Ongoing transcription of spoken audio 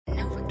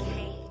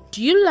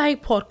Do you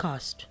like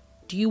podcast?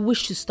 Do you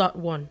wish to start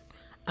one?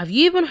 Have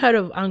you even heard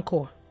of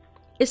Anchor?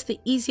 It's the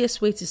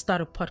easiest way to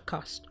start a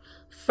podcast.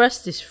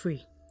 First, it's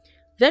free.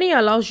 Then it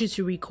allows you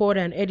to record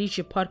and edit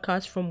your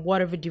podcast from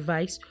whatever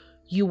device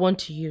you want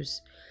to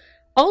use.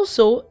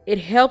 Also, it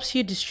helps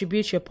you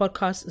distribute your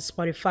podcast on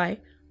Spotify,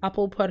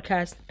 Apple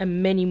Podcasts,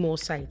 and many more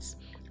sites.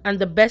 And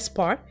the best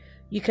part,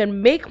 you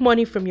can make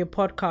money from your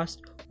podcast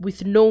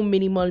with no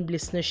minimum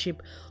listenership.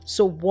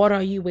 So what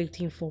are you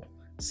waiting for?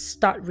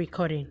 Start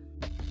recording.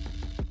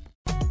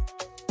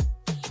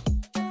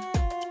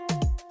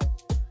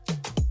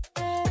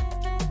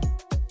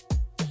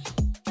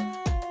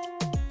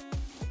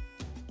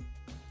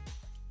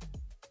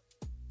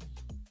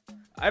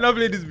 I don't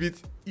play this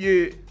beat.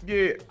 Yeah.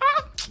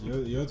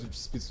 You have to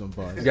spit some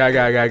bars. Guy.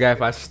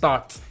 If I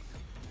start,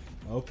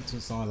 I hope it will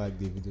sound like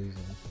Davido's.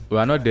 we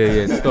are not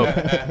there yet.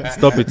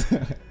 Stop it.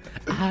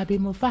 I be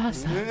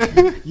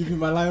Mufasa. You be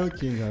my Lion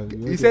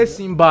King. He said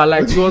Simba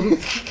like he wasn't.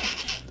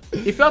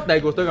 It felt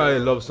like he was talking about a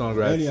love song,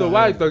 right? Anyhow, So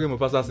why are you talking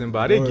Mufasa Simba?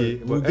 Are they gay?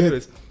 But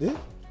anyways,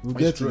 We'll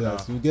get to true that.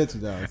 now. We'll get to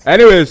that.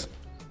 anyways,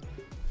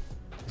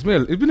 it's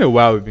been a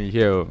while we've been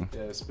here, Yeah,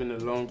 it's been a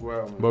long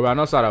while, man. but we're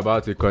not sad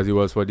about it because it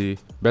was for the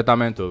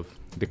betterment of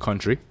the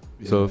country.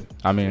 So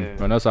I mean, Yeah.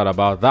 we're not sad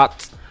about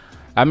that.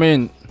 I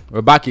mean,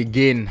 we're back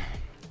again.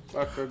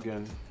 Back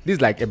again. This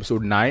is like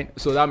episode 9,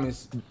 so that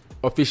means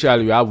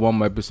officially we have one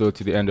more episode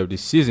to the end of the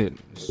season.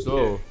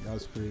 So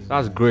That's crazy.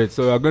 that's great.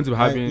 So we're going to be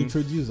having.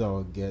 Introduce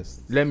our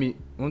guest. Let me.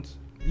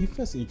 You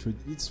first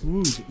introduce. It's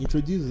rude.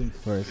 Introduce him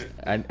first.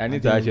 I need And to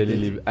then actually we'll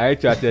leave. I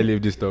actually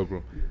leave this talk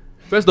room.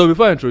 First of all,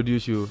 before I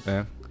introduce you,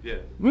 Yeah.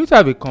 we need to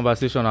have a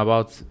conversation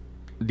about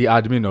the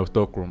admin of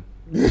talk room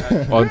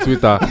on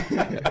Twitter.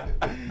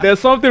 There's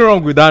something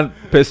wrong with that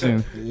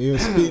person.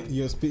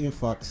 You're spitting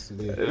facts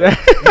today.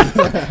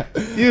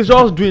 He's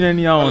just doing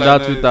anyhow on All I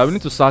that know Twitter. is- We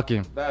need to sack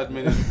him. That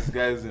admin is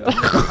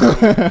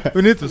disguising.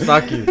 We need to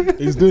sack him.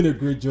 He's doing a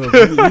great job.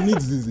 He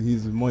needs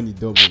his money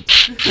doubled.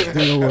 He's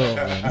doing well,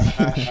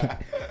 man.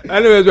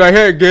 Anyways, we're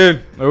here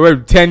again. We're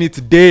with Tenny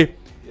today.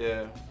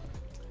 Yeah.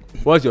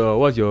 What's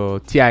your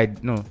TI?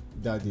 No,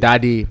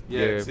 Daddy.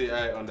 Yeah.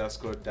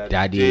 TI_daddy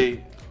Daddy.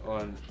 J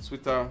on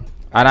Twitter.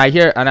 And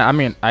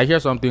I hear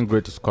something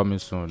great is coming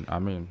soon. I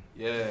mean,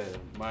 Yeah.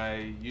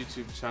 My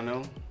YouTube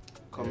channel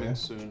coming Yeah.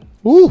 soon.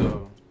 Ooh.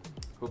 So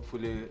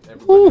hopefully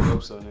everybody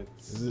helps on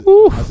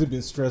it. Has it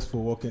been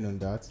stressful working on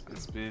that?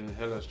 It's been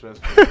hella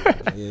stressful.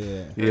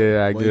 Yeah.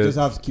 yeah, I But you guess. just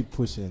have to keep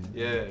pushing.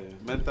 Yeah.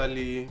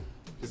 Mentally,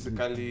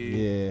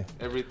 physically, Yeah.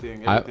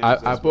 everything. I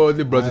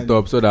probably brought it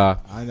up so that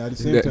And at the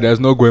same time, there's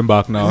no going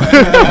back now.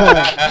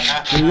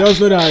 you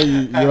also know that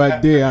you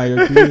are there and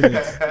you're doing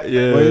it.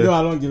 Yeah. But you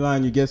know, along the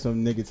line, you get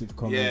some negative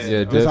comments. Yeah,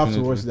 you just have to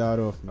definitely. wash that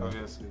off, man.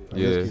 Obviously.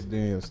 Yeah. Just keep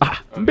doing your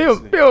stuff.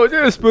 Bill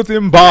just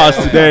spitting bars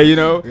today, you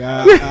know.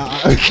 Yeah,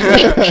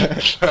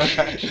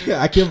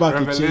 I came back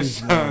to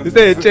change, man. You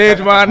say it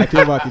changed, I man.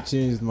 came back to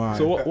change, man.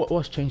 So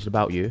what's changed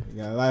about you?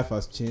 Yeah, life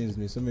has changed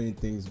me. So many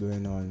things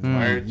going on.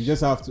 Mm. You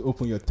just have to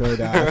open your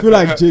third eye. I feel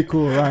like J.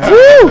 Cole, right?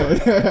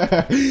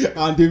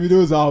 And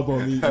Davido's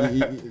album,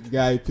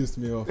 he pissed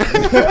me off.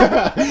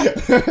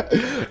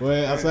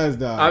 Well, aside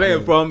that, I mean,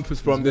 yeah, from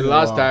it's the been a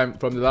last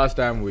while.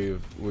 time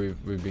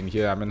we've been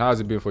here. I mean, how's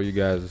it been for you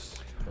guys?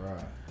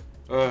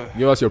 Right.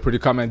 Give us your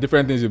predicament,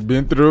 different things you've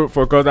been through.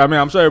 Because I mean,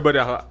 I'm sure everybody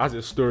has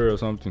a story or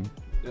something.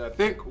 Yeah, I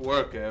think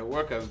work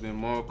has been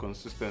more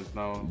consistent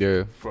now.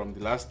 Yeah. From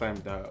the last time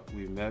that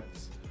we met,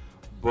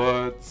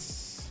 but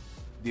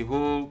the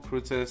whole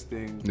protest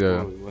thing,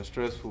 Yeah. it was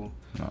stressful.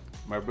 No.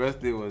 My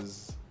birthday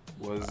was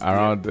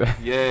Around.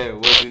 it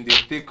was in the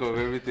thick of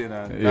everything,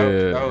 and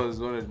Yeah. that was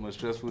one of the most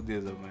stressful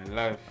days of my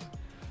life.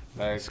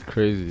 Like, It's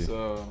crazy.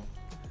 so,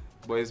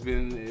 but it's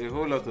been a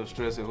whole lot of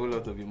stress, a whole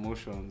lot of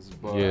emotions.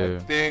 But Yeah. I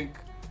think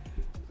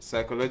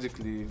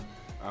psychologically,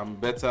 I'm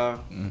better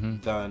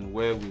Mhm. than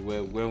where we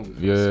were when we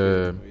first Yeah,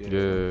 came. yeah.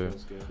 when we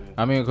first came,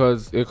 I mean,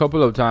 because a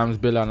couple of times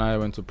Bill and I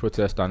went to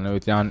protest and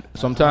everything, and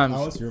sometimes I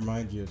want to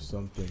remind you of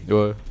something.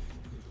 Well,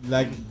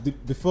 Like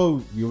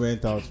before you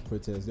went out to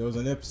protest, there was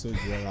an episode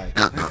you were like,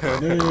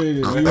 no.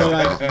 You were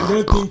like, you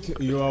don't think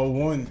you are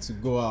one to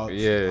go out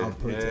Yeah. and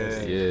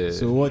protest. Yeah.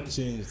 So what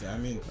changed? I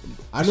mean,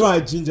 I know I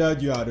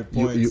gingered you at the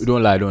point. you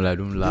don't lie.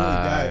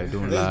 Guy, let's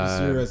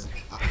be serious.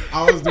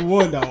 I was the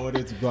one that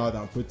wanted to go out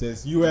and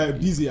protest. You were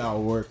busy at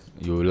work.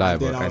 You lie,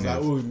 And then but I was like,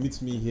 anyways. oh,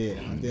 meet me here.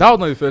 And then That was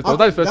not the first. Was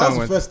that the first that time was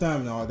we the went? first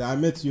time now that I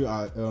met you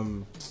at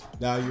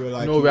that you were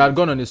like. No, we had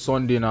gone on a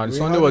Sunday now. The we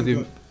Sunday was hadn't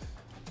the. gone-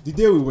 the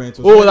day we went.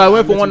 Was Oh, when I I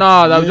went for met 1 you.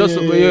 hour. That was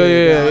just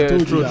yeah. I told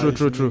you True, that true, you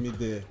true, should true. meet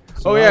me there.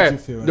 So Oh how'd yeah, you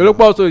feel the now?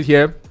 local also is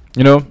here.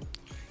 You know,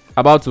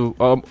 about to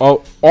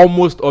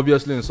almost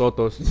obviously insult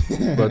us,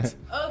 but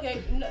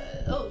Okay.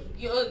 No,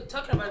 you're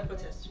talking about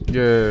protest.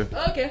 yeah.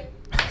 Okay.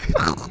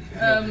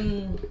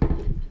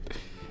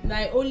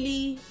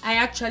 I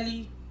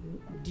actually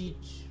did.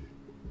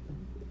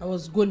 I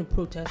was going to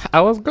protest.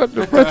 I was going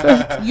to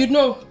protest. You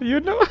know you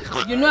know.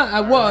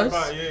 I was.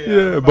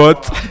 Yeah,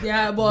 but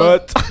Yeah,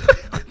 but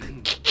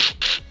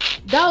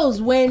that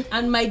was when,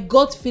 and my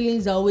gut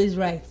feelings are always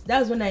right.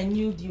 That's when I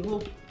knew the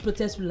whole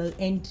protest will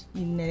end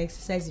in an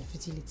exercise in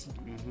futility.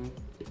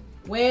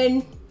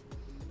 When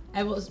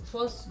I was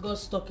first got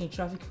stuck in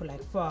traffic for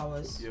like 4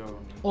 hours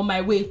on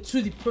my way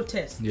to the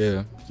protest.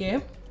 Yeah.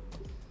 Okay.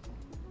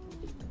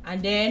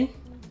 And then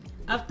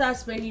after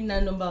spending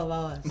that number of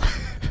hours,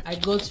 I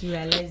got to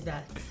realize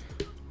that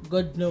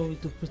God knows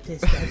to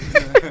protest.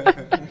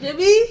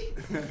 Maybe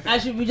I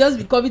should just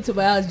be coming to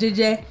my house,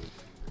 JJ.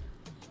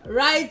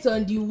 Right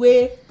on the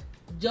way,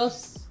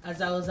 just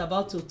as I was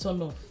about to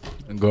turn off.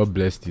 God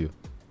blessed you.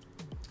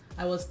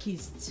 I was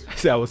kissed. I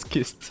said I was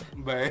kissed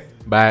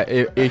By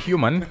a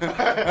human. You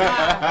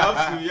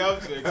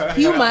have to explain.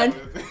 Human,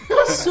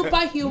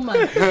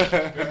 superhuman,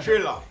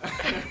 Trailer.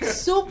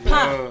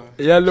 super.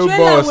 Yellow Trailer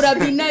boss. would have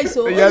been nice.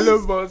 So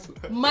Yellow boss.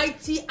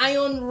 mighty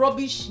iron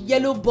rubbish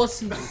yellow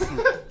buses.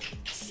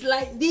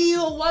 Like the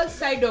one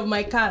side of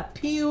my car,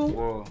 pew.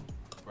 whoa.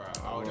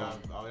 I would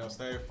have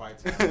started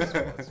fighting.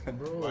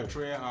 Bro. My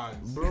train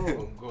hands. Bro.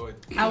 Oh God.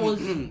 I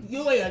was,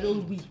 you were those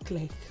weak,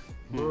 like.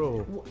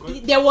 Bro.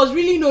 There was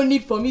really no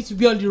need for me to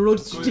be on the road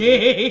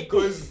today.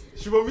 Because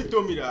Shibomi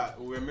told me that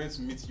we were meant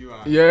to meet you.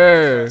 And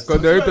Yeah, because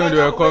they like, told they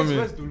were coming.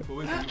 Where's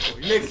Dulupo?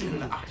 Next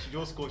thing, she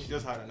just called. She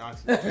just had an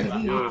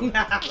accident.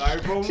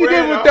 Like, from She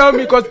didn't even tell me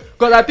because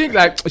I think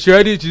like she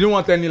didn't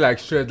want any like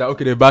stress that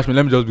okay they bash me,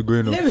 let me just be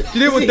going on. She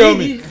didn't even tell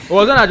me. It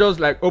wasn't I just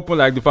like open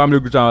like the family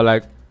group and I was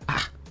like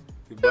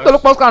The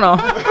look what's now.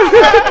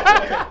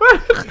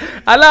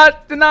 I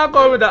like now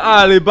call me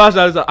that they bash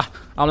us.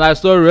 I'm like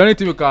sorry,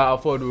 anything we can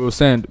afford we will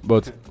send,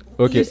 but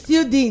okay. You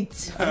still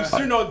didn't. I'm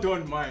still not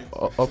done mine.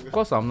 Of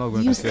course I'm not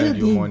going You to send still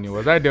you did. money.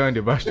 Was I there when they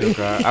bashed your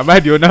car? Am I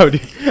the owner of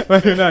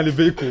the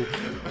vehicle?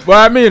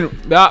 But I mean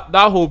that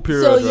whole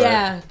period. So right?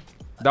 yeah,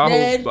 That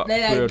then whole I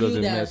period was knew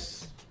a that mess.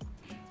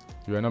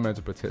 You were not meant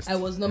to protest. I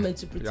was not meant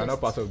to You protest. are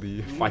not part of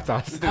the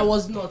fighters. I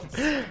was not.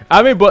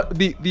 I mean, but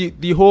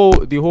the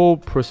whole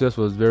process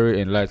was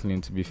very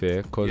enlightening, to be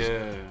fair, because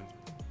Yeah.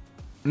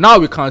 now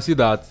we can see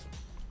that.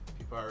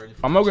 People are ready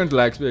for I'm not going to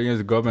like speak against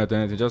the government or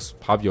anything.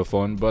 Just have your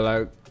fun, but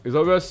like it's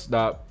obvious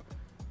that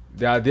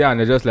they are there and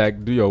they just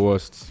like do your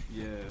worst.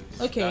 Yes.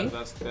 Okay.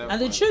 That's their And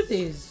the point. truth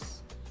is,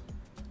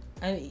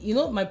 and you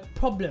know my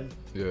problem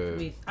Yeah,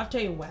 with after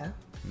a while,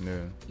 yeah,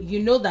 you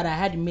know that I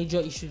had major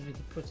issues with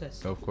the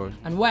protest. of course.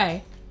 And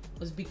why?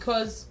 Was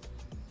because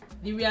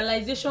the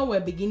realization we're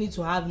beginning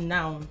to have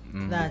now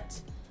that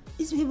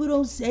these people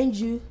don't send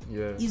you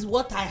Yeah. is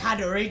what I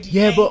had already.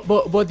 Yeah,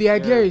 but the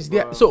idea Yeah, is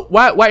there. but- So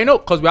why you know?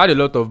 Because we had a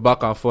lot of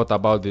back and forth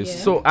about this.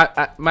 Yeah. So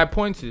my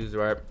point is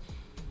right.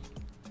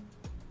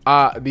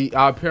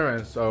 Our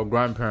parents, our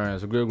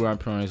grandparents, great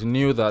grandparents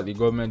knew that the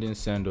government didn't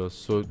send us,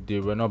 so they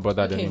were not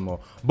bothered Okay. anymore.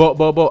 But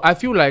I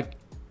feel like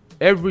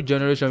every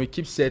generation we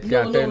keep settling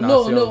and telling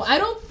No. ourselves I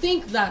don't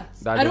think that.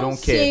 that I they don't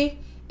don't care. say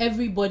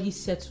everybody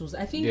settles.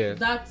 I think Yeah.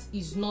 that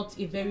is not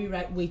a very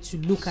right way to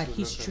look at So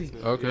history.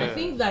 that's it. Okay. I Yeah.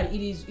 think that it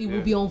Yeah.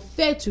 would be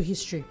unfair to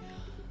history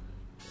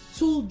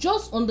to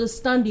just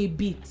understand a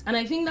bit, and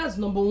I think that's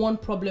number one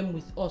problem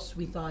with us,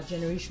 with our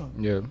generation.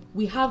 Yeah,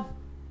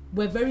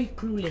 We're very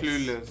clueless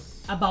Clueless.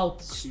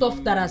 about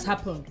stuff that has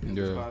happened.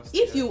 yeah. Past,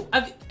 If yeah. you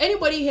have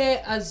anybody here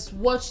has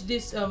watched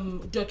this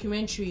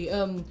documentary,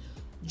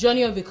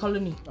 Journey of a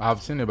Colony,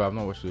 I've seen it, but I've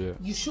not watched it yet.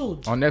 you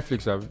should. On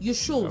Netflix, You I've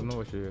should. not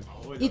watched it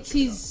yet. It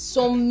is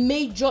some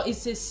major.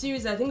 It's a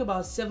series. I think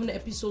about 7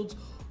 episodes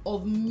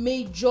of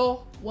major.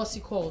 What's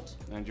it called?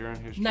 Nigerian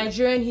history.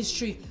 Nigerian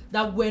history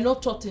that were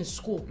not taught in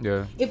school.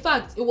 Yeah, In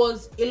fact, it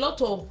was a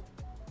lot of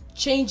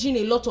changing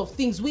a lot of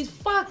things with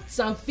facts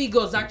and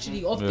figures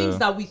actually of Yeah. things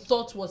that we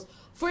thought was.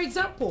 For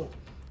example,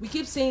 we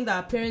keep saying that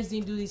our parents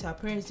didn't do this, our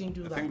parents didn't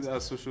do I that. think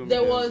that's social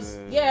media. There was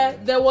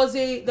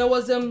there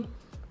was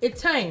a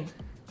time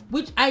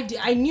which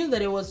I knew that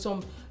there was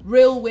some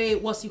railway,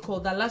 what's it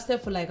called, that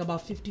lasted for like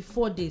about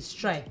 54 days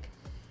strike.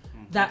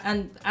 That,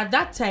 and at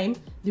that time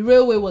the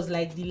railway was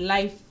like the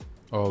life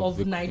of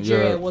the-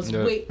 Nigeria. yeah, Was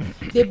yeah. way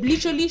they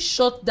literally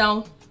shut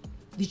down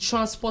the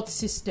transport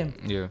system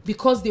yeah,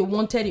 because they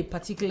wanted a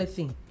particular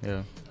thing.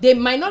 yeah. They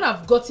might not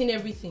have gotten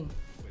everything.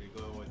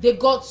 They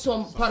got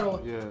some part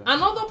of Yeah.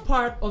 Another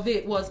part of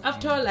it was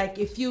after like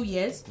a few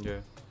years, Yeah,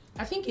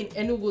 I think in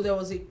Enugu there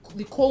was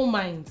the coal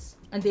mines,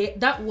 and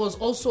that was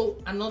also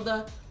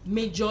another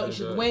major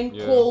issue when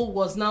yeah. coal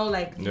was now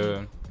like the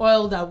Yeah.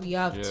 oil that we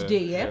have Yeah,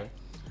 today. Yeah? yeah.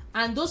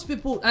 And those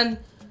people, and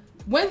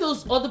when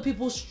those other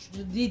people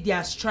did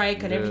their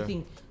strike and Yeah.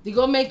 everything, the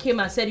government came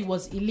and said it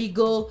was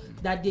illegal,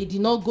 that they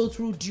did not go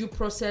through due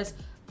process,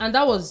 and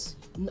that was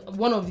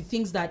one of the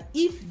things that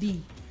if the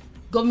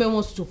government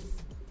wants to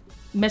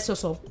mess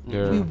us up,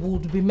 Yeah. we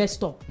would be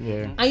messed up.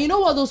 yeah, And you know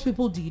what those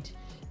people did?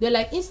 They're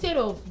like, instead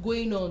of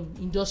going on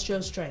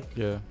industrial strike,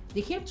 yeah.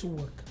 they came to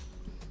work.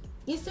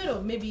 Instead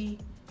of maybe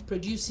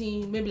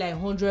producing maybe like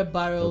 100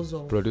 barrels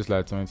or Produce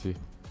like 20.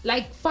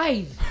 like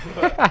 5.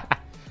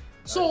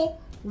 So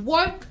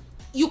work,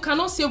 you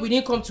cannot say we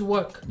didn't come to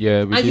work.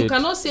 Yeah, we And did. you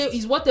cannot say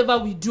it's whatever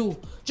we do. Do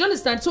you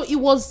understand? So it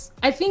was,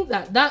 I think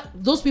that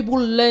those people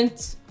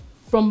learnt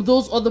from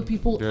those other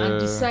people Yeah. and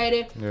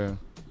decided, Yeah,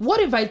 What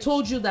if I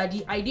told you that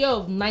the idea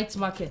of night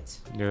market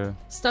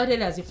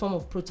started as a form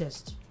of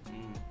protest?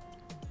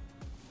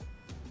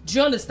 Do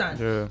you understand?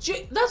 Yeah.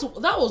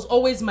 That was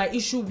always my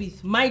issue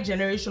with my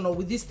generation, or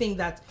with this thing,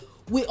 that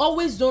we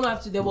always don't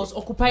have to. There was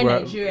Occupy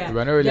Nigeria.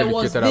 We're not really there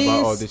was educated this,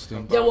 about all these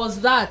things. There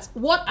was that.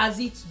 What has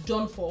it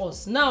done for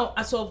us? Now,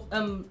 as of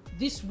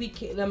this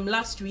week,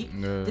 last week,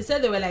 they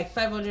said there were like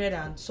 500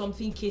 and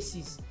something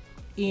cases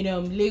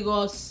in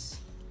Lagos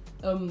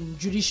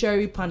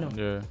judiciary panel.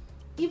 Yeah.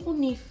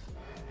 Even if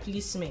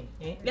policemen,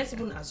 let's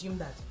even assume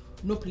that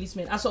no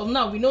policemen. As of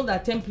now, we know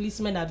that 10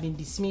 policemen have been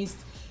dismissed.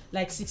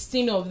 Like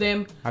 16 of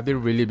them. Have they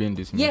really been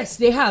dismissed? Yes,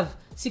 they have.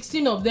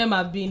 16 of them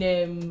have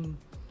been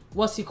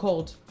what's it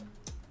called?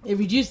 They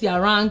reduced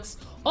their ranks.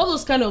 All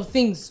those kind of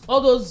things.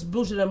 All those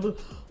bullshit.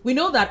 We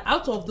know that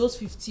out of those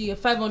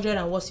 500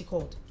 and what's it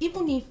called?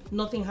 Even if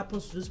nothing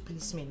happens to those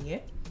policemen,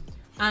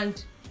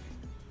 and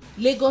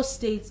Lagos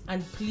State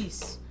and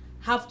police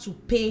have to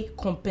pay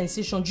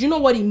compensation. Do you know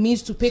what it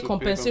means to pay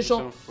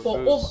compensation for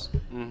over?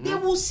 They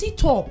will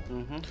sit up.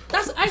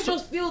 I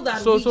just feel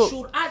that we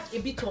should add a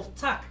bit of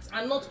tact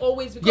and not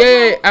always,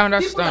 because I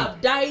understand. People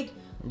have died.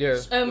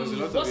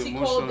 What's it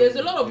called? There's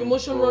a lot of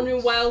emotion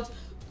running wild.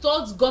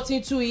 Thoughts got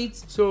into it.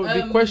 So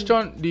the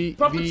question, the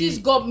properties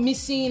got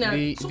missing,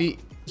 and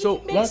so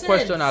one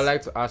question I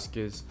like to ask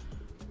is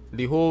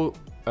the whole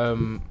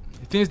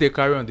things they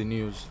carry on the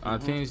news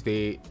and things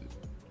they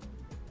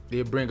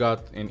bring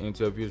out in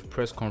interviews,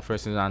 press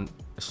conferences, and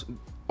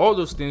all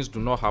those things do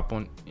not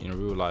happen in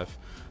real life.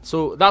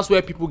 So that's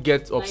where people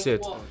get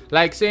upset.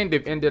 Like saying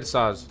they've ended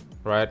SARS,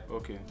 right?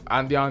 Okay.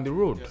 And they're on the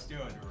road. They're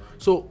still on the road.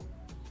 So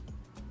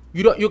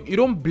you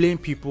don't blame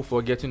people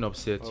for getting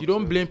upset. You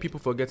don't blame people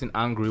for getting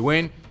angry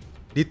when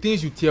the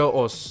things you tell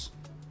us.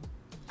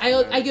 I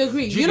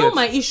agree. You know,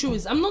 my issue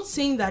is, I'm not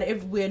saying that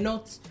if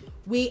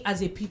we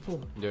as a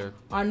people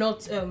are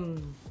not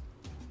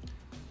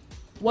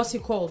what's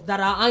it called, that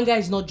our anger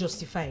is not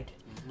justified.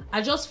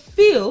 I just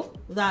feel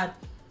that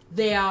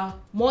there are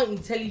more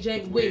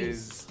intelligent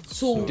ways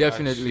to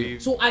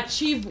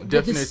achieve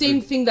the same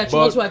thing that you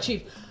want to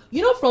achieve.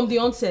 You know, from the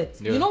onset,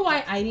 you know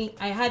why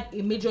I had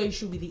a major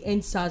issue with the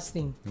end SARS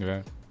thing?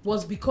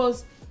 Was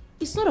because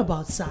it's not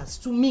about SARS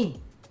to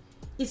me.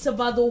 It's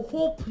about the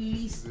whole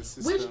police,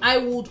 which I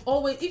would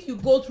always, if you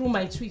go through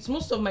my tweets,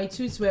 most of my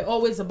tweets were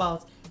always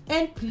about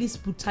end police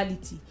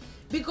brutality.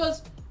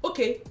 Because,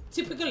 okay,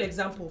 typical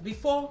example,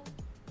 before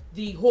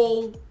the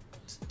whole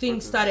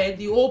thing started,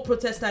 the whole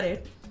protest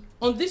started,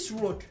 on this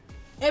road,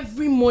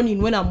 every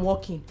morning when I'm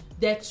walking,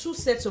 there are 2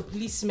 sets of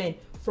policemen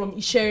from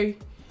Isheri.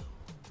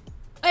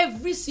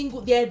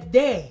 They're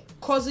there,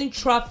 causing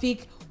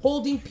traffic,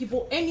 holding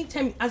people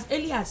anytime, as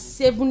early as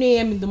 7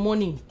 a.m. in the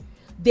morning.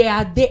 They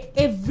are there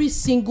every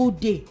single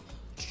day.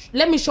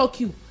 Let me shock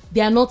you,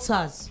 they are not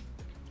SARS.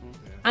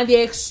 And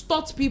they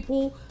extort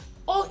people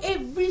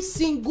every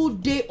single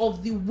day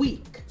of the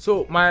week.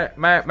 So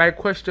my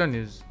question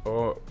is,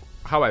 or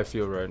how I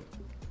feel, right?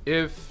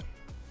 If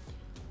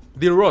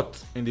the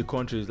rot in the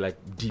country is like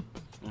deep,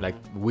 like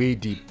way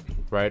deep,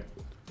 right?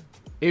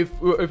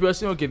 If we're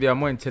saying, okay, there are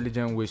more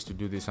intelligent ways to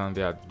do this, and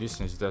there are this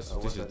is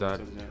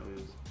that.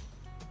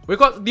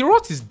 Because the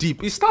rot is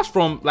deep. It starts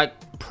from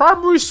like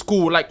primary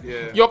school. Like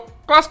your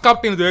class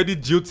captain is already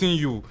jilting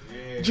you.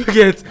 Do you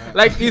get?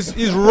 Like it's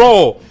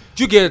raw.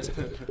 Do you get?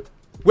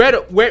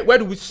 Where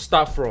do we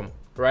start from?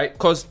 Right?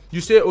 Because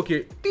you say,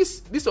 okay,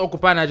 this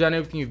Occupy Nigeria and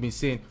everything you've been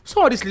saying.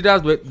 Some of these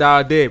leaders that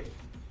are there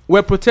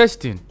were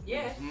protesting.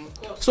 Yeah,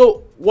 of course.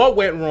 So what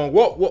went wrong?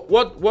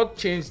 What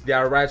changed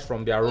their rights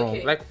from their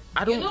wrong? Like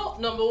I don't. You know,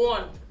 number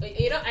one,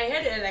 I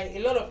heard like a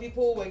lot of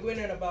people were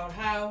going on about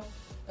how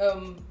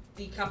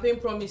the campaign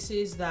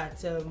promises that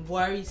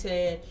Buhari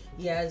said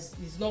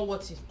is not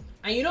what it.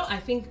 And I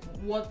think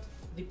what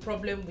the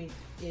problem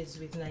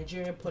with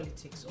Nigerian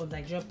politics or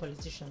Nigerian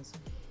politicians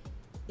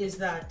is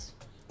that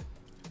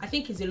I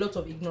think it's a lot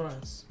of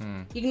ignorance.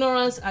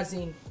 Ignorance as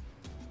in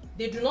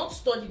they do not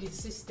study the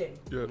system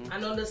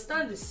and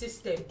understand the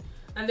system,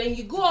 and then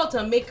you go out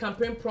and make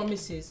campaign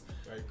promises,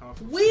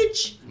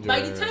 which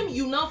by the time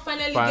you now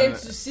finally get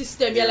to the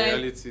system, you're like,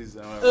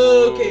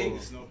 okay,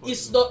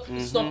 it's not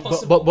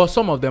possible. But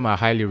some of them are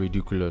highly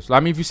ridiculous. I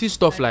mean, if you see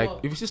stuff like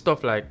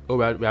oh,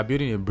 we are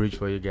building a bridge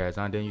for you guys,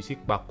 and then you see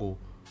Paco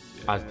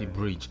as the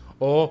bridge,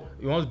 or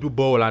you want to do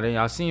ball, and then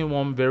you're seeing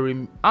one very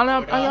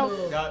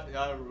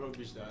that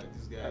rubbish that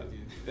this guy did.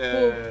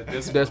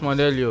 Desmond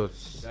Elliott.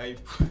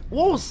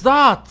 What was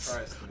that?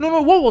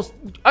 No, what was?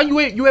 And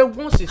you were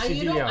once a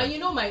civilian. And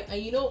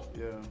you know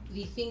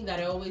the thing that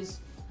I always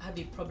have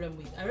a problem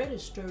with. I read a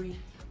story.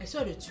 I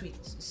saw the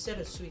set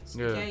of tweets.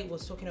 The guy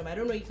was talking about. I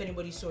don't know if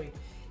anybody saw it.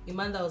 A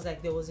man that was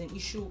like there was an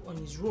issue on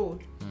his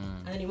road,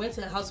 and then he went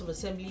to the House of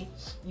Assembly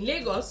in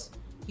Lagos.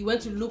 He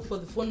went to look for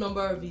the phone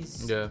number of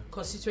his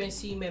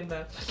constituency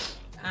member,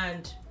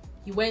 and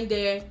he went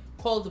there,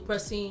 called the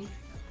person.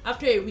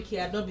 After a week, he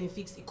had not been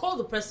fixed. He called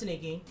the person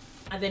again,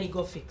 and then he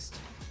got fixed.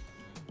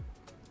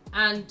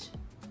 And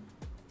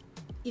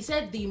he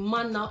said the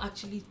man now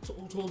actually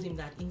told him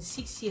that in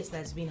 6 years that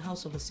has been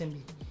House of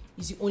Assembly,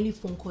 is the only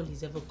phone call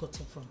he's ever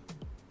gotten from.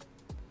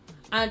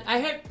 And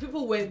I heard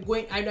people were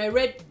going, and I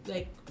read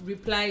like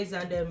replies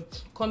and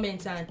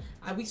comments, and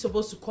are we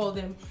supposed to call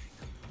them?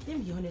 Let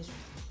me be honest with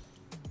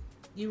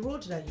you. The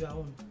road that you are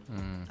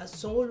on, has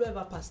someone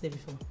ever passed there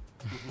before?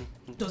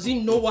 Does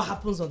he know what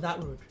happens on that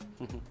road?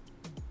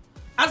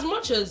 As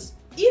much as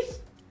if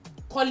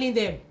calling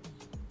them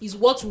is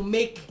what will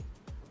make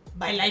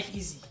my life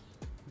easy,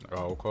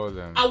 I'll call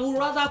them. I would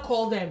rather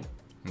call them.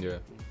 Yeah.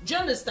 Do you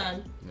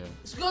understand? Yeah.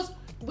 It's because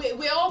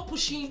we're all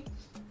pushing,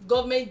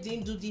 government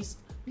didn't do this.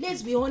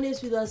 Let's be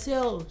honest with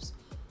ourselves.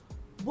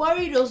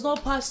 Buhari does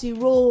not pass the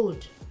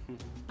road.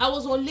 I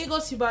was on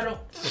Lagos Ibadan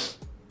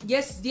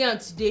yesterday and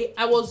today.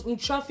 I was in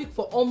traffic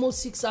for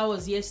almost 6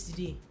 hours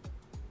yesterday.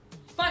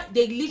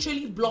 They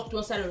literally blocked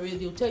one side of the road.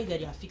 They'll tell you that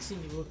they are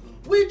fixing the road.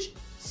 Which,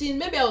 since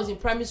maybe I was in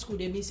primary school,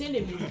 they've been saying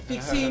they've been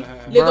fixing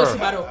Lagos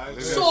Ibadan.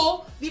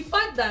 So, the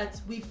fact that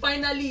we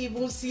finally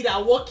even see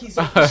that work is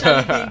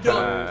officially being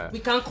done, we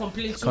can't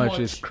complain too much.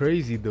 Country's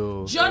crazy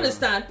though. Do you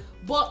understand?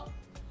 But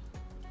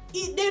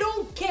they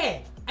don't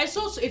care. I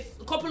saw a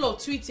couple of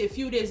tweets a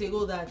few days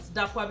ago that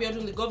Dapo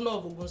Abiodun, the governor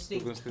of Ogun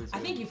State, I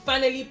think he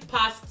finally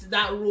passed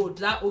that road,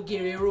 that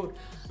Ogere road.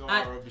 So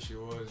how rubbish it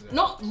was.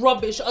 Not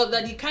rubbish,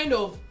 that the kind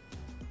of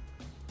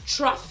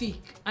traffic,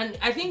 and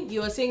I think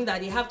you were saying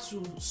that they have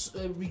to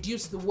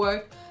reduce the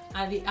work,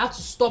 and they have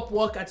to stop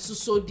work at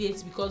so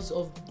dates because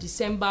of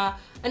December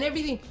and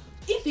everything.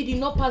 If he did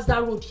not pass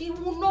that road, he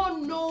would not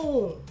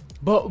know.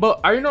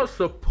 But are you not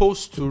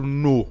supposed to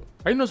know?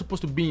 Are you not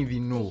supposed to be in the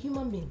know?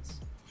 Human beings.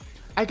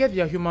 I get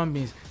they are human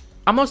beings.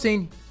 I'm not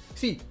saying.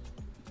 See,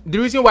 the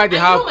reason why they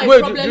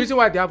the reason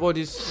why they have all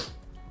these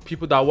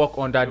people that work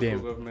under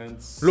them.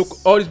 Look,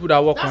 all these people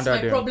that work under them.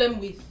 That's my problem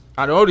with.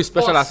 And all the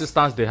special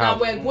assistants they have.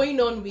 That we're going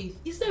on with.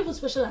 It's not even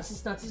special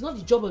assistants. It's not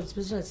the job of the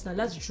special assistant.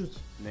 That's the truth.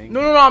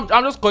 No.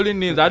 I'm just calling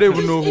names. I don't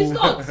even know who. It's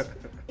not.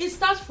 It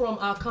starts from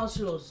our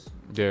councillors.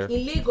 Yeah.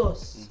 In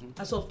Lagos,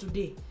 as of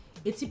today,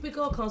 a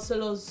typical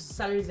councillor's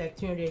salary is like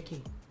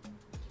 300k.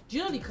 Do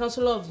you know the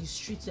councillor of the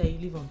streets that you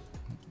live on?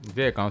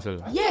 They're a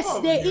councillor. Yes,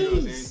 there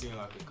is.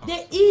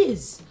 There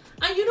is.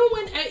 And you know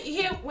when I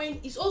hear when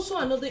it's also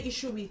another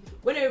issue with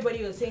when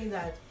everybody was saying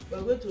that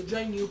we're going to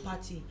join new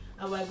party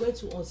and we're going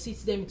to unseat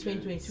them in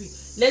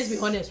 2023. Let's be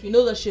honest, we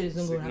know that shit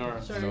isn't going to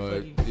happen. Sorry no,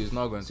 for you. It's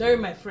not going Sorry,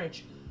 to. my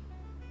French.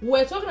 We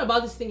were talking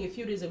about this thing a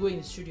few days ago in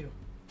the studio,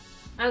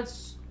 and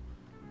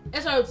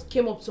SRO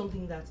came up with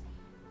something that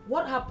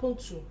what happened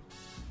to,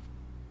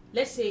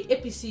 let's say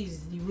APC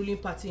is the ruling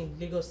party in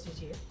Lagos State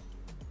here.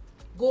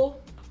 Go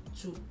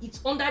to, it's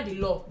under the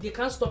law. They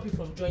can't stop you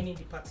from joining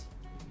the party.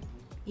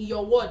 In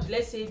your ward,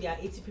 let's say there are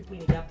 80 people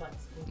in that party.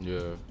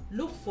 Yeah.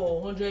 Look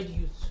for 100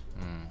 youths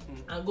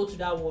and go to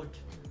that ward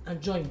and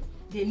join.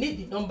 They need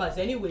the numbers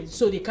anyway,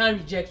 so they can't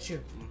reject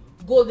you.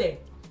 Go there.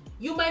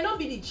 You might not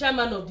be the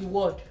chairman of the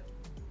ward,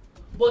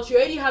 but you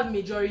already have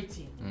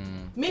majority.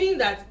 Meaning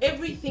that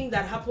everything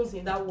that happens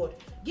in that ward,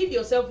 give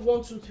yourself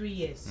 1, 2, 3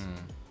 years.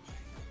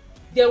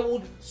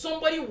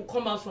 Somebody will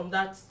come out from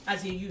that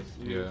as a youth.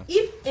 Yeah.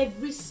 If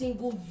every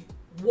single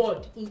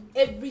ward in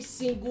every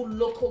single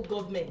local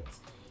government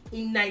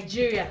in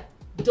Nigeria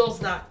does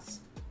that,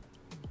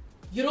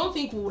 you don't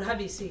think we would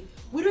have a say?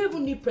 We don't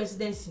even need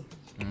presidency.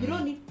 You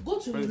don't need go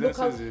to the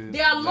local.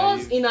 There are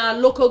laws in our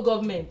local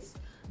governments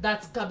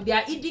that there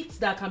are edicts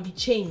that can be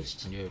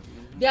changed. Yeah.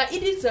 There are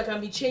edicts that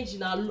can be changed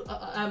in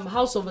our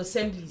House of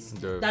Assemblies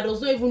that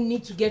does not even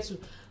need to get to.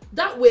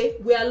 That way,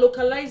 we are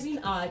localizing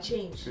our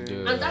change,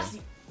 and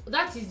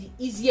that is the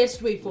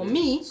easiest way for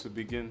me to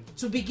begin.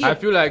 I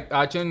feel like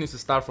our change needs to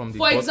start from the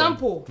bottom,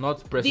 example,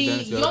 not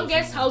presidency. The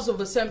youngest House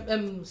of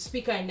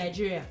Speaker in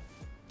Nigeria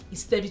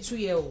is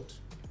 32-year-old.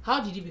 How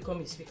did he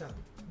become a speaker?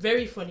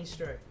 Very funny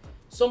story.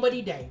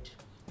 Somebody died.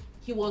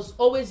 He was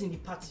always in the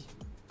party,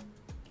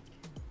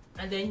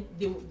 and then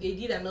they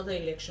did another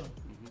election,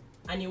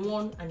 and he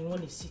won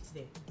a seat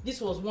there. This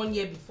was 1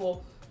 year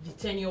before the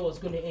tenure was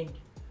going to end.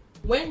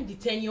 When the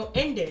tenure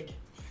ended,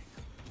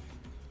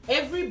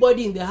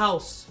 everybody in the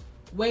house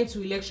went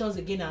to elections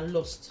again and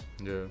lost.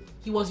 Yeah.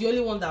 He was the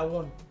only one that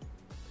won.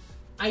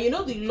 And you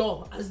know the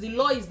law, as the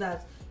law is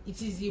that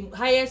it is the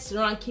highest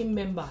ranking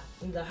member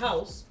in the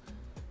house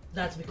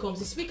that becomes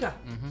the speaker.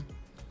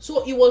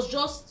 So it was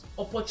just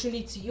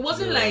opportunity. It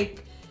wasn't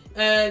like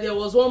there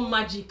was one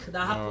magic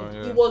that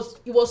happened. It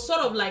was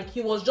sort of like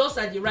he was just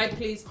at the right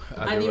place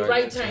at the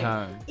right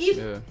time.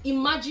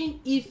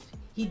 Imagine if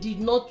he did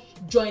not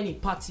join a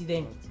party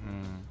then.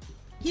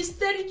 He's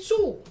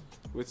 32.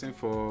 Waiting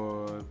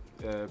for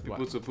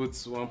people to put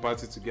one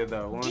party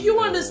together. Do you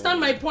understand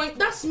my point?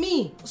 That's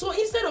me. So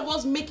instead of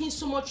us making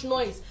so much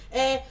noise,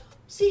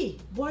 see,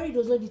 Buhari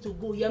does not need to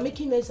go. You're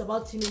making noise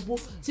about Tinubu.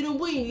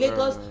 Tinubu in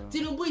Lagos.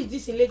 Tinubu is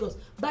this in Lagos.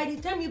 By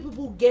the time you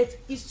people get,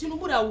 it's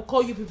Tinubu that will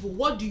call you people.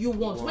 What do you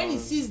want? When he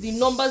sees the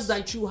numbers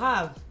that you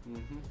have.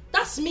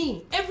 That's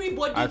me.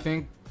 Everybody.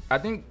 I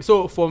think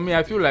so. For me,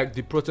 I feel like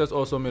the protest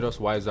also made us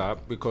wiser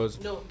because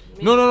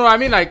no. I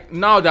mean, like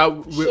now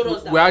that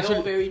we're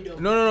actually very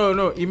dumb.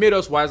 No. It made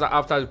us wiser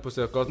after the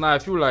protest because now I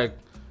feel like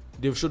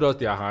they've showed us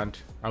their hand.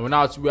 and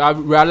we are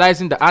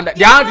realizing that, and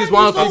the hand is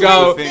one figure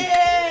out. think-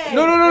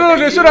 No.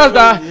 They showed us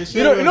that. They You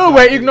showed know, us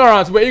we're that.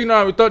 ignorant. We're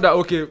ignorant. We thought that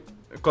okay,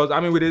 because I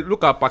mean, we did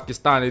look at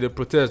Pakistan, they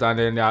protest, and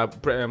then they are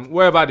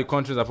wherever the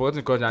countries are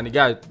forgotten country, and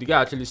the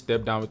guy actually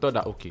stepped down. We thought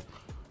that okay,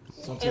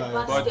 Something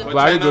like But- that. But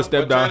Why you China, go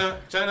step but down?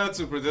 China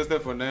too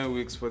protested for 9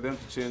 weeks for them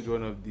to change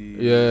one of the.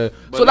 yeah.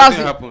 But So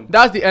nothing happened.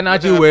 that's the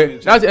energy Nothing we're happened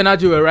in that's the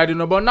energy we're riding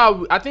on. But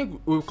now I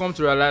think we've come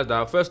to realize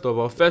that first,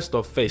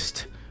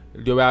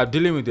 they were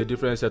dealing with a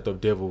different set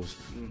of devils.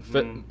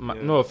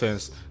 Mhm, No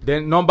offense.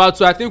 Then number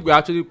 2, I think we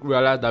actually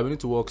realized that we need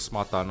to work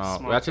smarter now.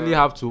 We actually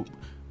have to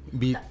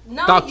be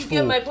Now tactful. you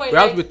get my point. We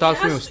have to like, be it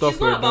tactful has in to- stuff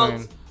it's we're not about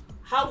doing.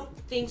 how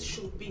things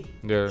should be.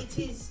 Yeah. It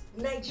is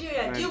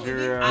Nigeria. Deal with it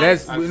Nigeria.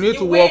 as We need the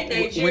to way work. We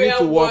Nigeria need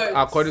to work works.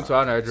 according to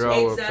how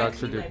Nigeria works. Exactly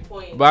Actually, my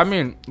point. but I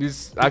mean,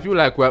 I feel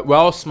like we're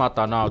all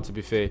smarter now. To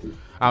be fair,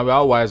 and we're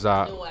all wiser.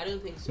 No, I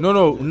don't think so.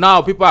 No.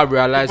 Now people are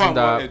realizing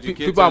People are more that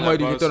people are more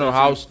educated on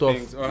how stuff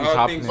things, is or how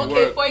happening. things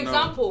Okay, work for now.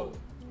 example,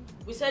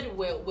 we said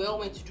we all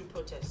went to do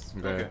protests.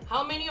 Okay.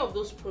 How many of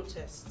those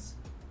protests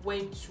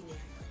went to,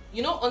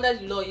 under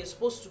the law, you're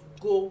supposed to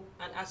go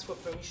and ask for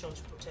permission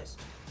to protest?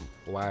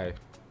 Why?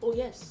 Oh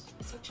yes,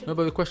 it's actually. No,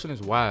 but the question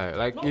is why?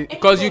 Like, No,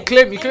 because you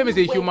anywhere, claim it's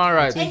a anywhere, human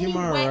right. It's a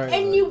human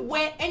anywhere,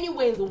 right,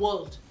 anywhere in the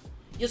world,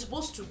 you're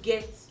supposed to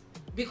get,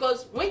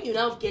 because when you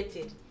now get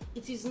it,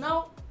 it is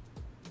now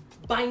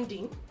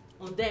binding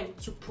on them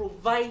to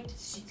provide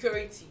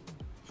security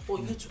for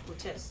you to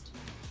protest.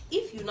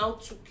 If you now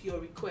took your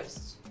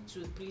request to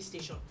the police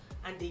station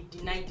and they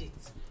denied it,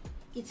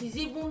 it is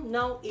even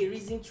now a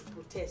reason to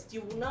protest.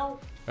 You will now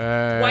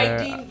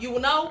widen, you will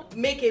now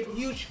make a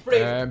huge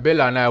frame.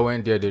 Bella and I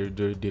went there. They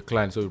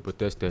declined, so we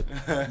protested.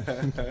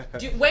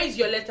 Where is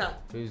your letter?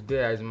 It's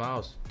there. It's my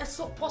house. It's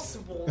not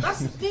possible.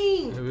 That's the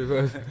thing.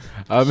 Because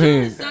I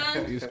mean,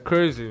 understand? it's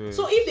crazy. Man.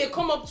 So if they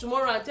come up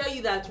tomorrow and tell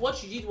you that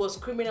what you did was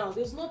criminal,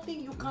 there's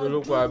nothing you can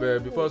Look, do.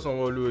 before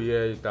someone will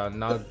hear it and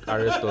now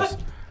arrest us.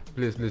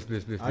 Please.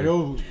 I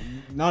know.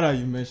 Now that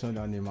you mentioned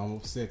that name, I'm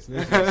upset.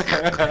 Why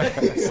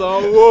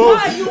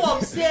are you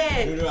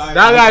upset? That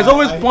guy is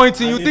always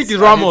pointing. You think it's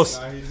Ramos.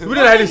 We Why didn't like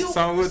are this. you-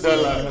 Sanwo See,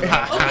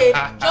 Dollar. okay,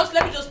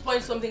 let me just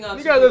point something out.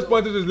 You to guys you just though.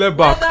 pointed to his left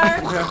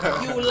back.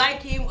 Whether you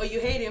like him or you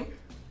hate him,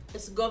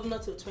 it's governor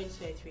till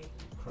 2023.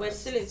 We're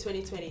still in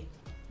 2020.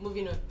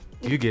 Moving on.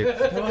 You get,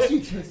 That was you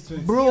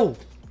 2020. bro.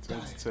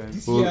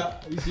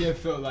 2020. This year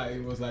felt like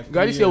it was like.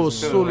 Guys, this year was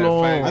so. so Like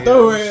long. 5 I thought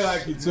we were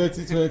like in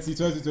 2020,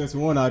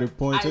 2021 at the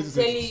point. I'm telling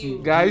 2022. you.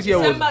 Guys, this year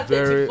was December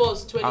very. 31st,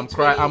 2020, I'm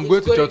crying. I'm it's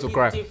going to gonna church to be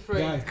cry.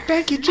 different. Guys,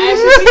 Thank you, I'm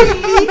Jesus.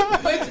 really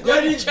going to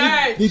go to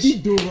church. They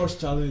did Do Rush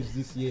challenge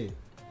this year.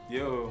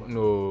 Yo.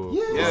 No.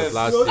 Yes. it was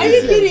last So Are year.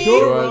 you kidding? Do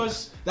Right.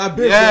 Rush. That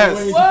bitch Yes.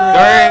 went Whoa.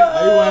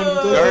 Are you one? It was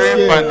this During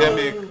year.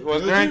 pandemic. It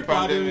was It during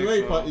pandemic.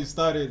 When no. it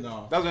started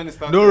now. That's when it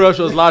started. No rush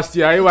was last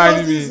year. Are you It was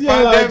whining this me?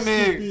 year, like,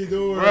 Pandemic, stupid,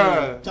 don't worry.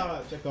 bruh.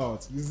 Check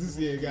out. It's this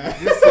year, guys.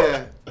 This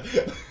year.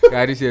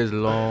 Guy, this year is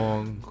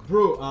long.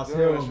 Bro, as Do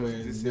hell, Rush was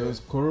man. this There year. was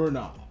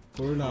Corona.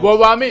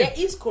 But I mean, There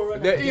is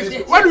corona. There is-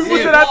 There why do people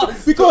say that?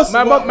 was. Because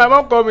my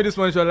mom called me this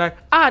morning. She was like,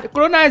 the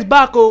corona is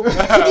back, oh. He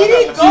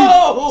didn't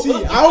go.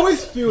 See, I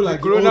always feel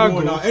like Corona the old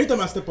one go. now. Anytime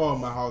I step out of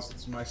my house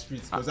to my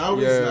streets, because I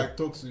always Yeah. like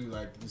talk to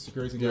like the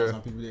security guards Yeah.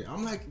 and people there.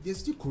 I'm like, there's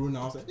still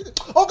Corona. I was like,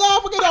 oh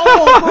God, forget that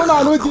one.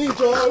 Corona, no change.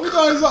 Which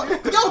one is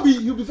that? That'll be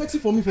you'll be vexing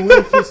for me for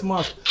wearing face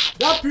mask.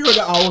 That period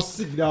that I was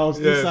sick, that I was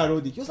Yeah. inside all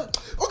day. He was like,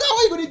 oh God,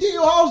 what you gonna do in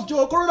your house,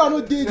 Joe? Corona, no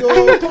day,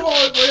 Joe. Come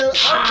on,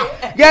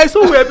 man. Guys,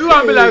 so weird. People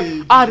will be like,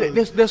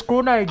 there's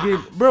corona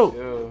again, bro.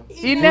 Yo.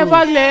 He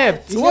never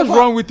left. He What's never-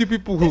 wrong with you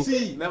people? Who?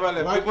 See, Never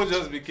left. why- People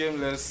just became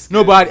less.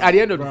 No, but at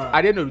the end of Bruh.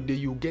 the day,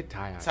 you get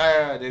tired.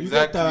 Tired. get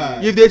Exactly.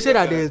 tired. If they say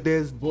that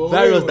there's But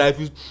virus when- that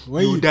if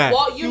when you you- die,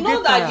 Well, you know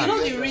get that. tired. You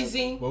know the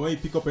reason. but when you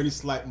pick up any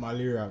slight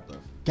malaria, bro.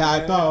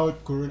 I thought I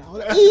had Corona. I was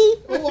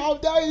like, oh,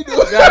 I'm dying.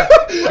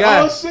 I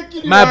Guy, was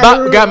shaking in my back,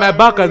 room. guy, my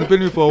back has been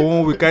paining me for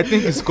 1 week. I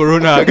think it's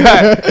corona,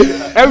 guy.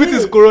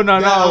 Everything's corona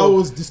Guy, I now.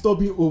 was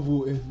disturbing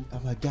Ovo.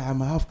 I'm like, guy, I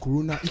might have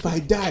Corona. If I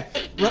die,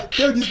 right,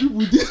 tell these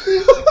people this.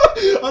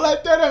 I'm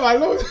like, tell them I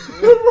love.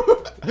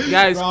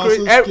 Yeah, it's Bro, I was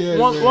crazy. so scared,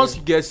 man. Once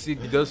you get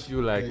sick, you just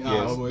feel like,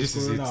 yes, it's this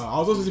is it. Corona. I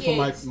was also looking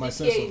for Yes, my this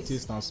sense year of is-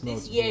 taste and smell.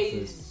 This to year go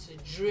first.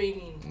 is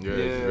draining. Yeah,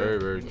 it's Yeah. very,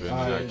 very draining,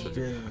 Ah, actually.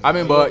 draining. I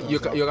mean, but you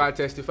Can you can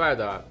testify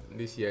that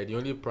this year the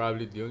only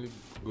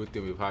good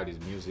thing we've had is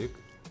music.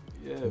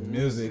 Yeah,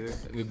 Music.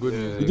 The good Yeah.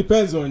 It music.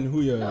 depends on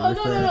who you're No,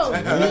 referring no.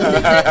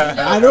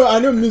 to. I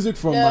know music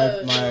from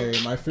No,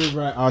 my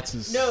favorite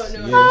artists. No. Yes.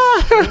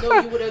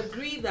 No, you would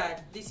agree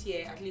that this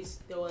year, at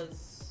least, there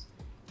was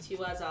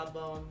Tiwa's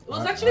album. It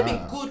was actually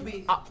been good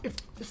with.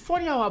 It's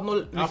funny how I've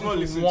not listened to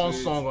listened one to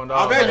it. song on that.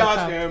 I bet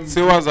album. that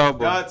Tiwa's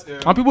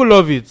album. And people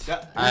love it.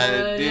 I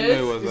didn't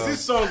know it was Is out.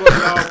 this song on the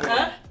album?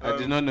 Huh? I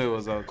did not know it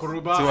was out.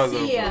 Koroba. Tiwa's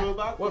See album.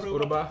 ya. What's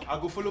Koroba? I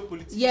go follow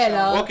politics. Yeah,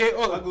 no. Okay,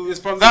 it's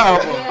from that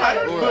album.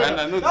 Yeah. Oh,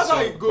 and I know That's the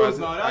how song, it goes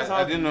but now, that's I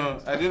how didn't know.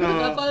 I didn't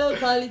I know. follow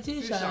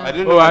politician. I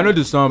didn't Oh, I know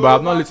the song, but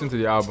I've not listened to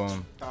the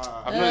album. I've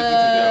not listened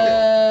to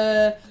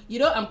the album. You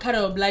know, I'm kind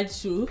of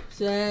obliged to.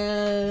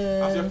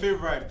 That's your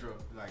favorite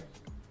drop, like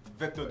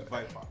Vector the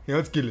Viper. He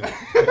wants to kill it.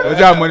 Does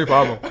he have money for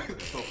album?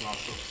 Stop now,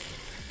 stop.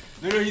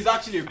 No, he's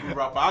actually a good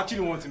rapper. I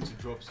actually want him to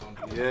drop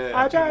something. Yeah.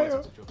 I actually want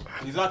him to drop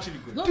something. He's actually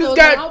good. No, This no,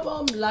 guy- the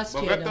album last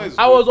But year. Vector now. is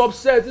I was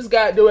upset. This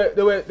guy, they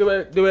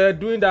were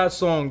doing that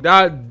song,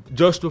 that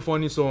Just Too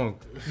Funny song.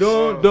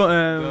 Don't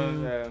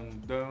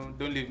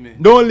leave me.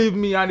 Don't leave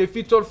me, and they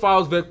featured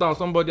Files Vector and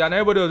somebody, and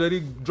everybody was already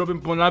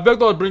dropping porn. And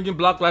Vector was bringing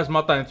Black Lives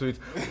Matter into it.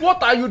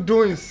 What are you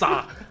doing,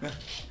 sir?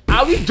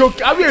 Are we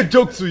joking? Are we a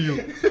joke to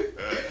you?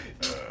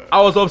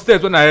 I was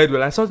upset when I heard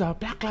it. I saw that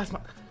Black Lives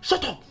Matter.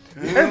 Shut up!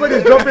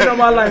 Everybody's jumping on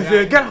my lines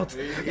here. Get out!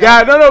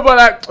 Yeah, no,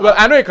 but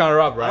I know you can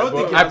rap, right? I don't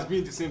think it But has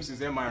been the same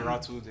since M.I.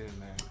 rattled him,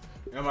 man.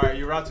 M.I.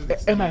 you rattled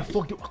this. Am I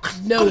fucked you?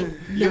 No,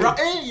 You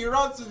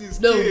rattled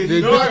this No. kid. They,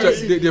 You know what I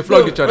mean? they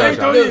flog each other. Wait,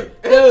 sha. don't you-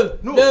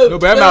 No,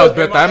 but Emma was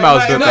better. Emma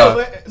was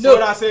better. So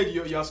when I said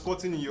you're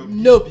squatting in your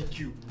No.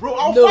 BBQ. Bro,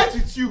 I'll No. fight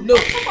with you. No.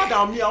 You're tougher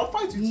than me. I'll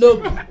fight with no,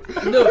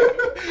 you. no.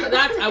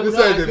 That I would This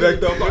not one is a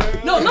agree.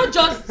 Vector. No, not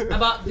just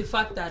about the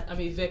fact that I'm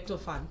a Vector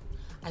fan.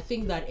 I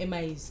think that Emma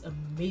is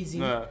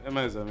amazing. No,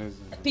 Emma is amazing.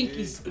 I think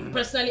he's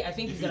personally. I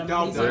think If he's you an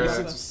doubt amazing that, Yeah.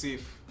 listen rapper. to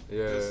Safe.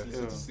 Yeah. Just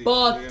listen to Safe.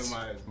 But-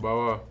 M.I. But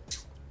what?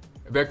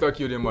 Vector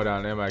killed him more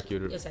than Emma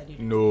killed him. Yes, I did.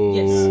 No.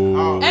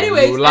 Yes.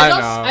 Anyways, You lie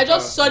I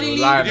just now. suddenly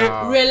You lie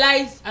now.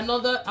 realized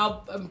another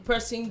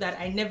person that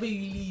I never really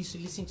used to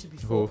listen to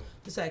before. Who?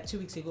 Just like 2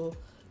 weeks ago.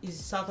 Is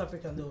South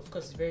African though, of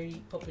course, it's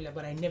very popular,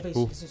 but I never used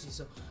Who? to listen to it.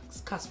 So it's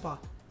Casper.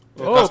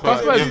 Oh,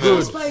 Casper is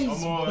good. Casper is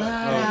Come on.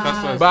 bad.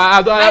 Casper is- But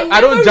I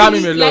don't never jam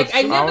really- him a lot. like,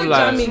 I never won't jam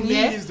lie. him. To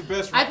me, Yeah. he's the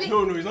best. I rapper. think-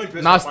 No, he's not the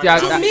best. Nasty,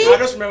 rapper. To me- I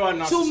just remember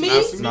Nasty. To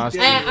me, Nasty.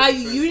 I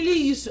really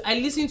used to. I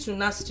listen to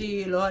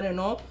Nasty a lot and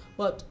all,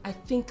 but I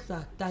think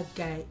that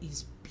guy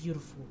is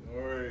beautiful.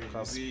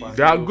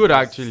 They are good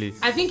actually.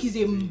 I think he's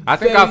a. I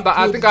think very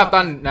after good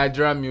rapper.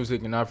 Nigerian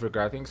music in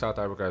Africa, I think South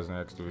Africa is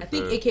next to it. I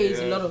think AK is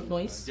a lot of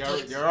noise.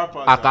 Their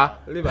rappers. Aka.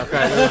 Leave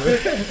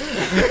Aka.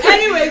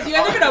 Anyways, you're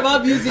talking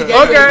about music. Okay,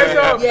 anyway.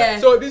 so Yeah.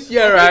 so this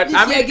year, right? This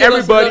I year mean, gave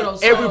us a lot of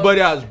songs.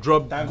 everybody has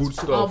dropped Time good to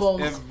stuff.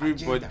 Albums.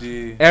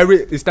 Everybody.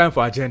 It's time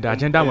for agenda.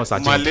 Agenda must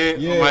agenda.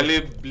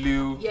 Malay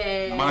blew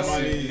Yeah.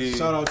 massively.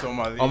 Shout out to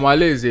Omale.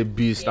 Omale is a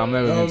beast. I'm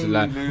not even going to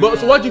lie. Yeah. But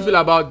so, what do you feel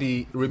about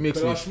the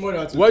remixes?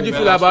 What do you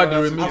feel about the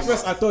At remix?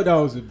 first, I thought that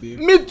was a babe.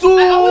 Me too.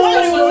 I always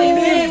thought it was a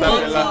name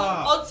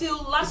Isabella. until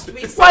last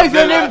week. Why is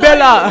your name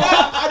Bella?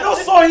 I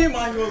just saw him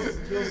and he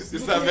was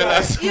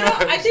Isabella. You know,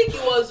 I think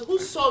it was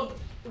whose song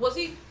was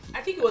it? I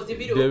think it was the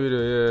video. David, I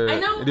yeah.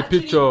 now The actually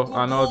picture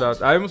and all Googled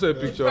that. I even saw a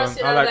picture and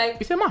person, I'm I'm like,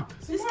 like, it's a man.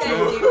 This guy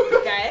is a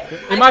good guy.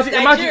 and Imagine,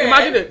 he's imagine, Nigerian.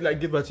 imagine it. Like,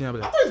 give back to you. I'm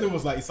like, I thought his name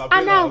was like Isabella.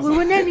 and now we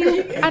will name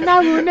you. And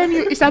now we will name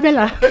you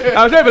Isabella.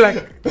 I was like, bro.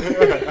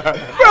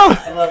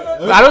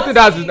 I don't think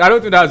that's. I don't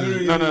think that's. No.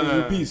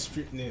 It'll be his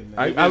street name,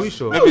 man. Are we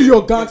sure? Maybe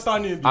your gangster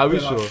name. be Are we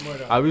Bella sure?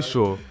 Shmurda. Are we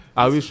sure?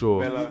 Are we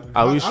sure?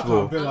 Are we How can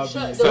sure? Bella I'm be?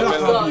 sure it's Bella not.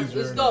 can't be his It's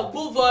real name. not.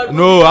 Move on.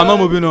 No, I'm not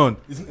moving on.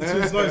 It's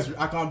not his,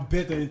 I can't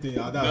bet anything.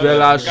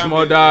 Bella it can't be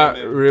Shmurda,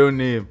 his real real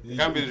name. It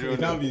can't be his real It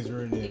can't name. be his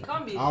real name. It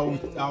can't be his real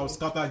name. I'll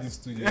scatter this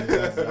studio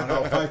and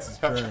I'll fight his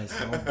parents.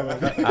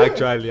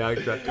 Actually.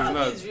 Can't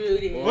be his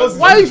real name.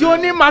 Why is your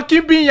name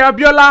Makibin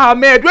Abiola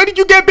Ahmed? Where did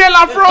you get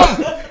Bella from?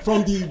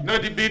 From the No,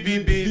 the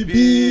BB.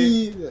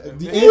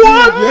 the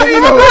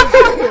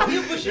what?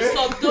 You push it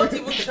stop. Don't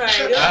even try.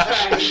 Don't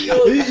try.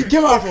 Don't. He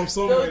came out from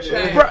somewhere. Don't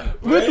try. Bro,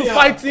 we need to Anyhow,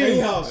 fight him.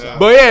 anyhow, sha.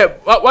 But yeah,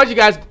 what you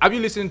guys have you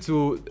listened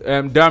to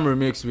Damn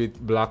Remix with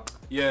Black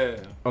Yeah.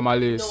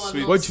 Omale? No, I'm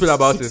not. What do you feel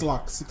about 6 it?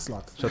 lakhs, 6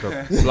 lakhs. Shut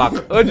up. Black.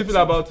 What do you feel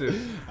about it?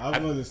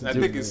 I've not listened I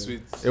to think it. it's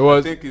sweet. It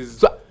was- I think it's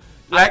So-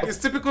 like it's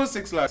typical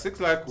 6 lakh. 6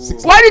 lakh.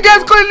 Why do you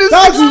guys call it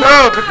That's this?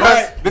 No,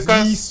 he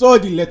because saw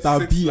the letter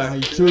 6 B lakhs.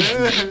 and he chose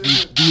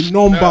the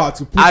number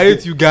to put I hate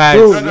it. you guys.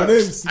 Bro, No, your no. name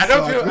is 6 I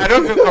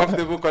don't feel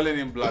comfortable calling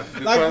him black.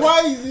 Like, because why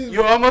is it?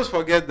 You almost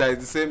forget that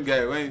it's the same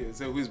guy when you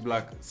say who is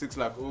black. 6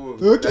 lakh. Oh.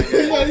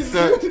 Okay, yeah, it's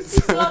So,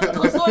 It's not.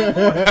 It's not even.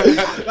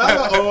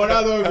 that's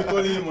what we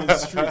calling him on the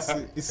streets.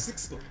 It's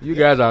 6 lakhs. You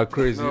guys are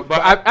crazy. No,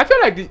 but but- I feel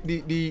like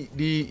the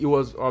it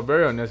was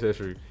very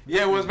unnecessary.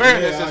 yeah, it was very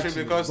Yeah, necessary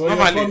actually. because But you're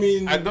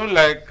normally coming I don't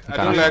like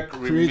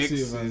Creative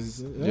remixes.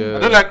 and Yeah. I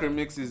don't like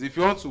remixes. If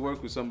you want to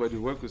work with somebody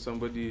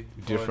on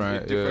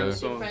Different, a different yeah.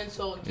 song. Different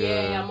song.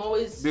 Yeah. Yeah, I'm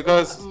always.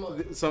 Because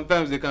I'm-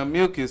 sometimes they can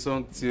milk a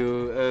song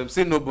till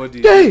say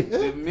nobody. Hey!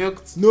 They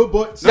milked. No,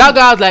 but That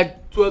guy has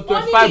like 12,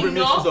 25 Funny remixes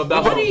enough, of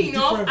that funny song.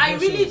 enough, Different I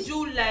really versions.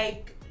 do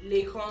like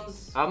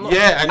Lacon's. I'm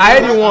Yeah, I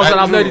heard it once and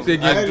I've do. heard it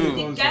again. I I do. heard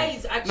The it. guy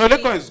is actually. No,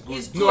 Lekon is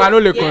good. No, I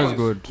know Lekon yeah. is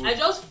good. I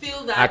just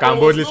feel that I can there was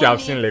boldly no say I've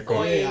need seen Lekon.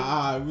 for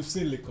it. we've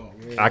seen Lekon.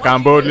 Yeah. I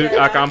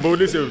can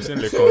boldly say we've seen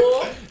Lekon.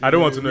 So, I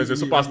don't want to know. It's a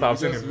superstar. I've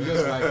seen We him.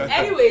 just like it.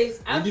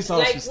 anyways, I'm, this house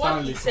like is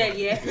what he Stanley. said,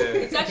 yeah,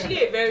 it's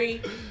actually a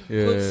very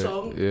good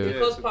song. yeah. The Yeah,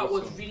 first it's a part good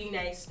was song. really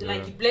nice.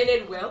 Like he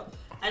blended well.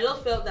 I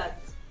just felt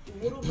that it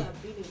wouldn't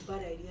have been a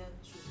bad idea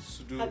To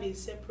to do have a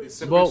separate.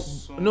 separate But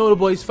song. no,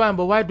 but it's fine.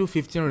 But why do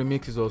 15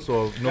 remixes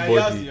also of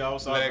nobody?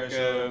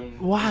 like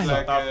Why?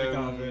 Like South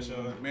African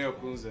version. Mayor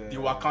Kunze, The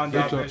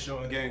Wakanda Which one?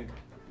 version. gang.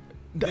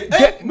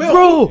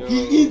 Bro,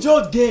 he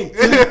injured Gang.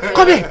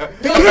 come here.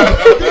 You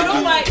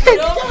know why?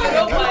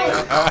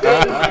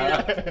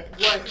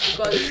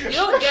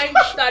 Because Gang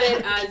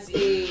started as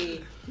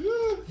a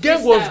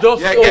Gang was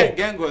just Yeah, 4.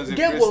 Gang was a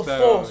Gang was freestyle,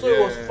 4, so it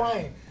was yeah.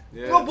 fine.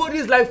 Yeah.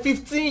 Nobody's like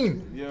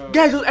 15. Yeah.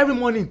 Guys, just every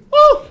morning.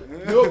 Oh,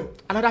 no,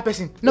 another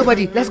person.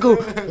 Nobody. Let's go.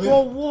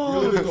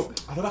 Whoa.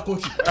 Another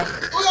country.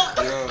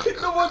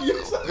 Nobody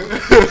else.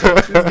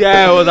 This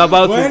guy was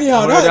about But to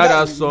anyhow, murder that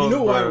that song. you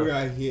know why bro. we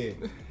are here.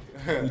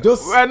 We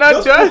just, We're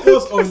not just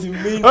just- focus on the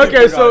main.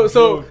 Okay, people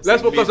so that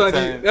let's focus on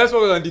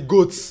Mid-time. the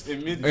goats In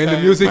in the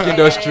mid-time. music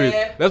industry.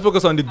 Let's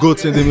focus on the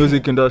goats in the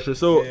music industry.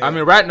 So Yeah. I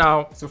mean, right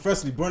now, So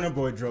firstly, Burna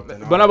Boy dropped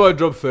an Burna Boy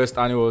dropped first,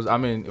 and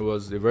it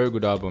was a very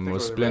good album. It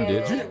was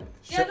splendid.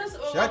 Yeah, that's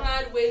a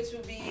hard way to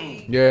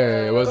be.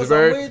 Yeah, it was a Because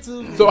very. I'm way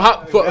too- So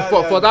how, Yeah.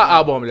 for that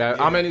album, like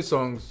how Yeah. many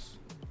songs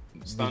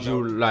Stand did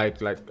you out.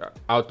 like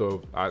out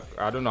of?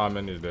 I don't know how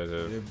many is there.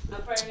 Apparently,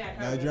 I can't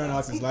Nigerian remember.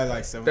 artists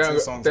like 17 Thank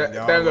songs on their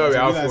God we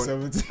album. have It should be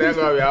phone. 17. Thank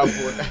God we have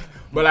phone.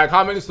 But like,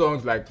 how many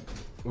songs like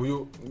will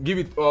you give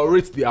it or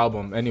rate the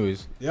album?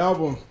 Anyways, The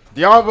album,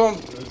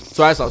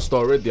 Twice as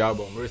store. Rate the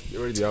album.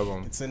 Rate the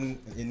album. it's in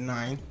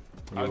 9.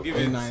 I'll give A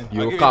it 9. I'll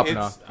You give cap it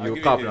now. eight. I'll You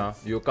give cap it now.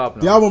 eight. You cap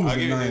The now. album I'll is a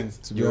give it 9.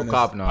 8. To be You honest.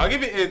 cap now. I'll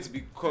give it 8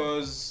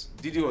 because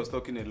Diddy was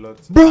talking a lot.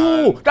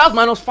 Bro, that's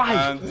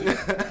 -5.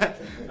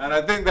 And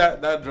I think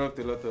that dropped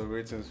a lot of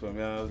ratings for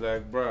me. And I was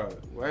like, bro,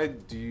 why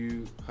do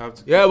you have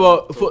to? Yeah,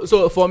 but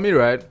for me,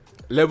 right,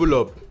 Level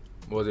Up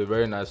was a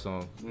very nice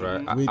song, right?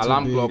 Mhm. Way too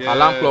Alarm big. clock, Yeah,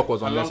 alarm clock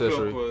was Alarm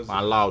unnecessary Clock was-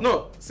 and loud.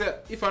 No, say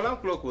if Alarm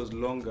Clock was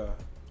longer,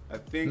 I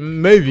think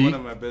Maybe. one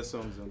of my best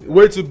songs on the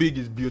Way Too Big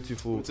is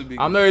beautiful. Way Too Big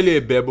I'm is- not really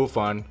a Bebo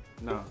fan.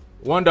 No.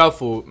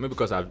 Wonderful, maybe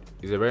because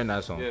it's a very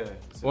nice song. Yeah.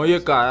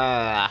 Onyeka,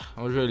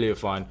 I'm not really a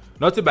fan.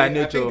 Not by I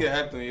think they nature.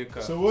 hyped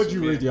Onyeka. So what do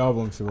you rate the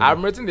album, Shiva?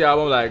 I'm rating the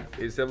album like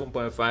a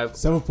 7.5.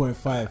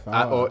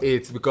 7.5. Or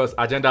 8 because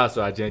agenda has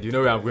to agenda. You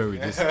know where I'm going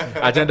with this.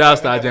 Agenda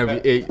has to agenda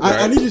with 8. I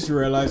Right? need you to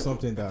realize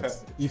something that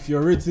if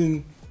you're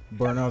rating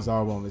Burna's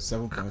album is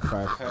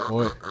 7.5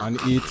 or an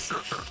 8,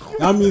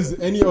 that means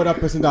any other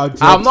person that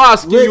dropped. I'm not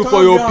asking you for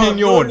calm your down.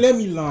 opinion. No, let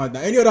me land.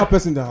 Any other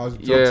person that has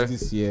dropped Yeah.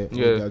 this year,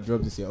 Yeah. or that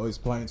dropped this year, or is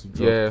planning to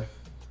drop. Yeah.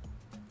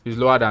 It's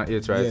lower than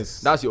 8, right?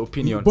 Yes. That's your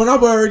opinion. Burna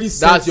Boy already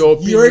said. That's your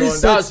opinion. He already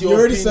said. That's He your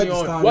already opinion. said the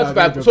standard. What if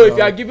that I, dropped so the if you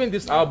are album. giving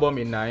this album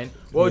a 9,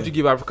 what would Yeah. you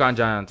give African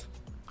Giant?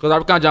 Because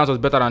African Giant was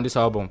better than this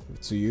album.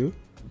 To you,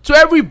 To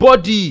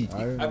everybody.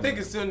 I think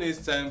it still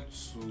needs time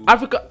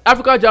to.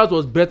 African Giant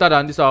was better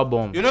than this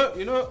album. You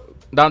know,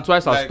 Than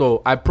Twice as like-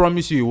 Tall. I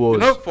promise you it was. you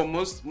know, for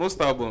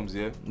most albums,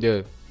 yeah,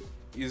 Yeah.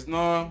 it's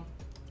not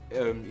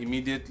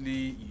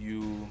immediately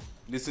you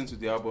listen to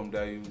the album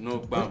that you know,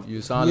 bam.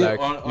 You sound Yeah. like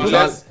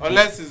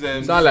Unless it's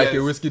you sound like a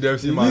Whiskey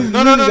Dempsey man.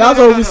 No, that's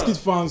no, what no, Whiskey no.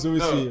 fans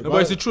always No. say. No,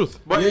 but it's the truth.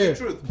 But yeah, it's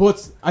the truth.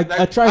 but I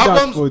Like, tried that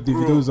albums for grow.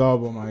 Davido's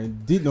album. I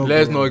did not.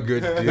 Let's grow. not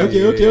get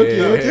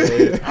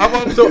Okay.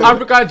 Albums So grow.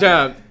 African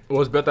Giant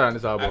was better than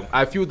this album.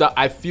 I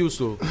feel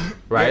so,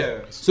 right? Yeah.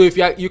 So if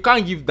you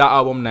can't give that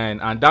album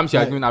 9 and damn sure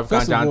you're giving African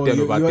First of Giant all, 10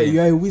 over 10.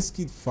 you're a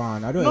Whiskey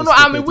fan. I don't. No, expect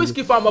I'm a you to-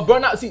 Whiskey fan, but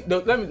Burna, see,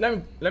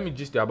 let me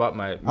gist you about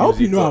my music. I hope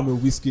you know talk. I'm a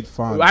Whiskey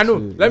fan. I know.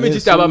 too. Let me Yeah,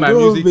 just so talk about my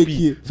don't music make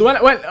P. it- So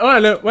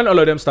when all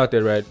of them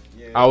started, right?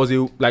 Yeah. I was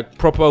a like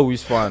proper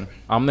Wiz fan.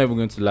 I'm never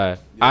going to lie.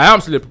 I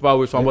am still a proper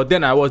Wiz fan, but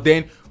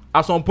then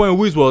at some point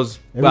Wiz was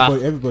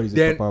Everybody's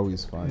then- a Papa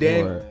Wiz fan.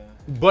 then- Alright.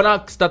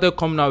 Burna started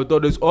coming out with all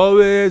this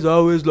always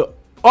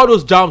all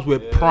those jams were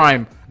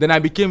prime. Then I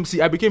became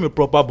a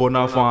proper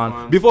Burna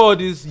fan. Before all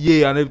this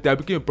year and everything, I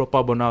became a proper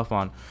Burna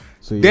fan.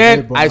 So you're Then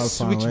a Burna I fan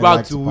switched when you back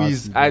like to pass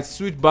Wiz. it. I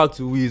switched back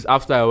to Wiz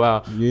after a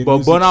while. You're a But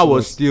music Burna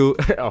was source. still,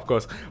 of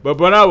course. But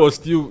Burna was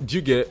still. Do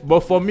you get? But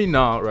for me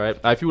now, right?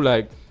 I feel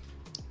like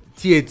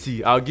TAT.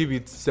 I'll give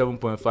it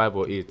 7.5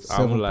 or 8.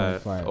 I'm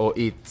like 7.5. or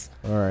 8.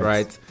 Alright.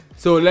 Right.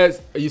 So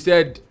you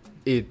said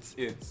 8.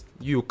 It's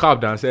You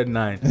capped and said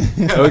 9.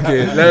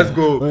 Okay, let's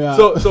go. Oh, yeah.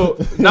 So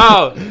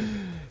now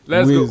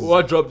let's Wiz. go.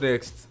 What dropped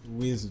next?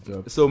 Wiz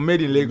drop. So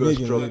Made in Lagos Made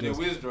in dropped. the Lagos.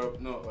 Wiz drop.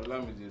 No,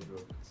 Olamide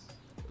drop.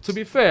 To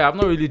be fair, I've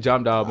not really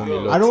jammed the album a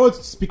lot. I don't want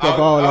to speak I'll-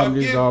 about I'll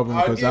this give- album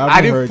I'll because give- I I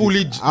haven't didn't heard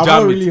fully it. I've jam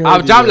not it. really heard I've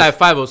it jammed yet. like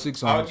 5 or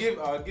 6 I'll songs. give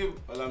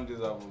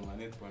Olamide's album an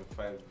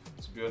 8.5.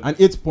 To be honest.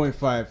 An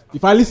 8.5.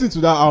 If I listen to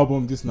that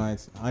album this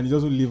night and it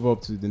doesn't live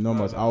up to the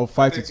numbers, No, I'll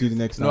fight I it think to the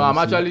next time. No, I'm you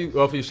see. actually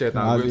off his shirt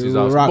and Nah, going to they his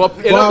will house. rock. But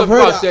a But lot I've of people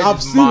heard, have said I've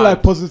it's seen mad.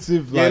 like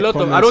positive. Yeah, a like, lot of. I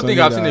comments don't on think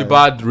it I've seen a that-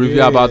 bad review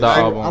Yeah, about that like,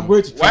 album. I'm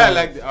going to try. Why I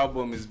like the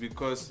album is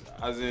because,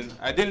 as in,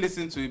 I didn't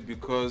listen to it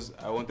because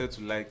I wanted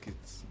to like it.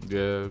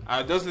 Yeah.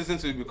 I just listened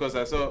to it because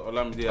I saw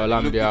Olamide. Olamide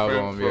It looked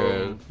album,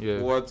 different yeah, yeah.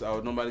 from what I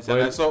would normally say. But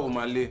And I saw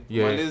Umale.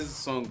 yeah. Umale's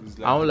song is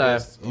like I don't the like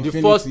best. the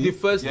Infinity.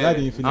 first. Yeah. That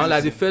the I Infinity. don't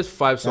like the first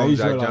 5 That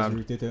songs I usual has jammed.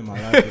 irritated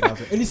my life. That's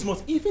like, any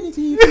smart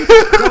Infinity.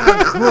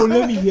 Bro,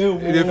 let me hear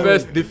one.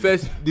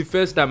 The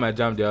first time I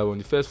jammed the album,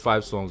 the first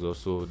 5 songs or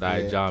so that I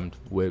Yeah. jammed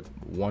were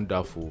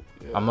wonderful.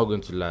 Yeah. I'm not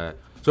going to lie.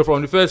 So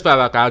from the first 5,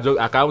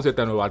 I can't say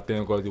 10 over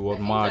 10 because it was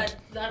mad.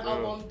 That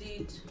album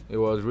did. It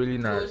was really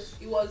nice.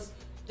 It was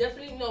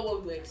definitely not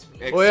what we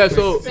expect. Oh yeah,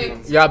 so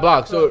Expect yeah,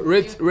 back. So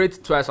from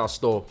rate Twice our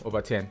store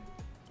over 10.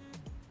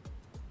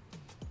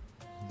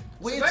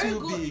 Way Very too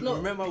good, big. no.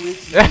 Remember, way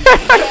too big.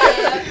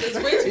 Yeah, it's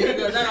way too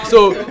big. That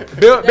So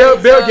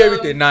Bill gave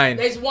it a 9.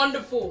 It's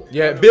wonderful.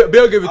 Yeah,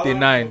 Bill gave it How a long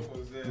 9.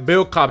 was there?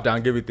 Bill capped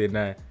and gave it a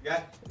 9.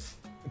 Yeah.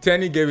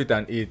 Tenny gave it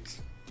an 8.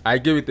 I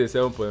gave it a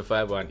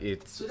 7.5 or an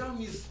 8. So that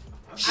means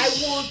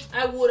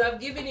I would have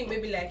given it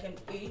maybe like an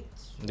 8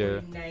 Yeah. or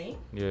a 9.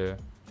 Yeah.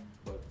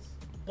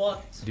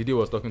 But Didi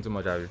was talking too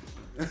much, Harry.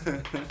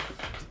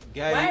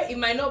 why it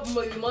might not be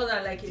more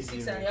than like a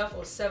 6.5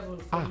 or 7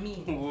 for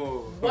me?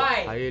 Whoa.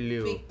 Why?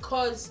 Ayeleo.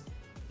 Because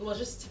it was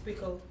just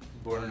typical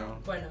Born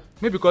Burner.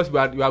 Maybe because we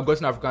have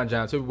gotten African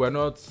giants, so we were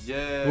not.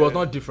 Yeah. It was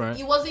not different.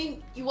 It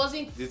wasn't.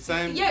 The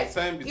time. Yes, The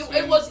time it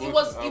between was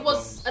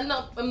both an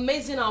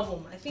amazing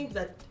album. I think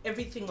that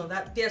everything on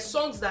that. There are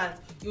songs that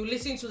you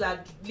listen to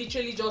that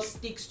literally just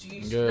sticks to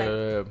you. Like,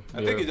 Yeah.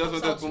 I think it just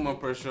wanted to put more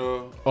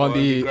pressure On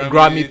the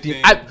Grammy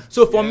thing.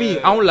 So for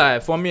me, I won't lie.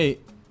 For me,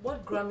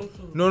 what Grammy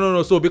thing?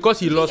 no. So because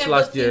he Did you lost ever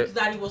last think year.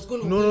 that he was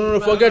going to No, win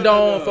Grammy? forget that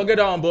no, one, no. forget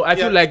that one. But I Yeah.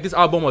 feel like this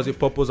album was a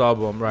purpose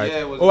album, right? Yeah,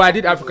 it was Oh, a I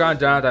did purpose African album.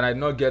 Giant and I did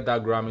not get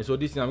that Grammy. So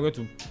this thing, I'm going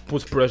to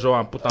put pressure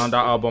and put on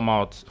that album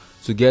out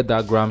to get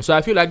that Grammy. So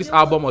I feel like this Yeah,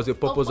 album was a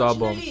purpose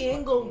album. Unfortunately, he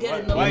ain't gonna get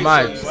another Why- one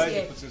might. this Why is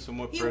year. he putting so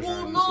much He pressure will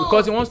on this? not.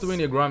 Because he wants to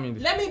win a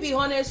Grammy. Let me be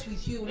honest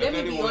with you. Let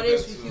me be anyone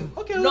honest gets with you.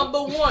 Okay. Number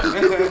one,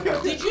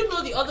 did you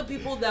know the other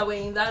people that were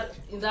in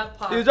that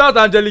part? It's just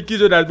Angelique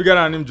Kidjo that's bigger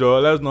than him, Joe.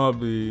 Let's not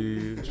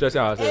be stressing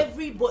ourselves.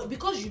 Everybody,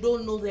 because you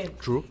don't know them.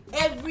 True.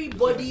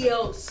 Everybody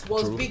else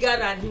was True. bigger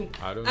than him,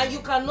 I don't and know. you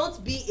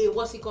cannot be a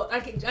what's it called?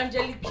 Like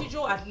Angelique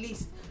Kidjo at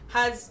least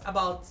has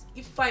about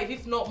 5,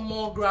 if not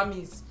more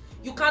Grammys.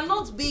 You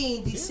cannot be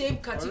in the same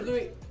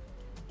category.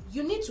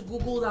 You need to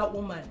Google that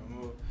woman.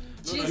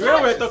 She's You know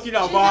had- we're talking she's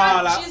about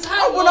had- like, she's had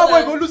how more that boy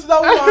than- go lose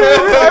that one?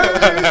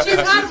 She's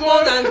had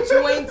more than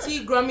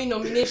 20 Grammy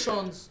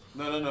nominations.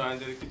 No.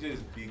 Angelique Kidjo is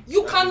big.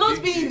 You That's cannot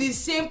big, be in big. the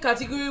same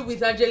category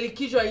with Angelique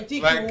Kidjo and you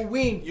think Like, you will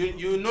win.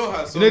 You know her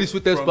know the songs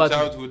sweetest from part?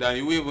 childhood and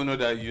you won't even know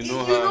that you know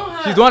You her. know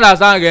her. She's the one that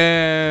sang.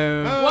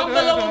 One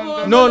girl, one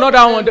girl, No, one not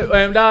girl. that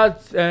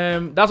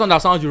one. That song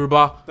that sounds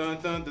Yoruba. Dun,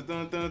 dun, dun,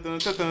 dun, dun, dun,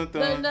 dun, dun,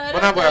 dun.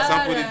 Burna Boy has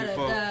sampled it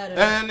before.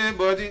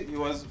 Anybody, it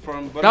was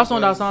from Burna That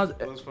song that Boy's- sounds.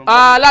 it was from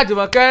Ah,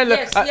 Lajiva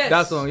Yes, yes.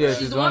 That song, yes,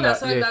 She's it's the one that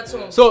sang yeah. that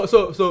song.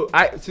 So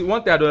I see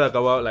one thing I don't like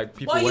about like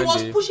people But he when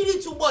was they. pushing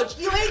it too much.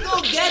 You ain't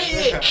gonna get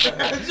it.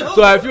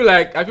 So I feel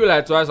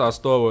like Twice Our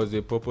Store was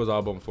a purpose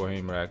album for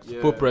him, right?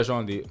 Yeah. Put pressure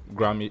on the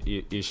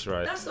Grammy-ish,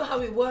 right? That's not how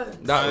it works.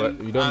 That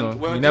And- you don't and know.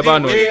 well, You did never he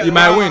know. win? He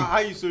might win. How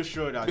are you so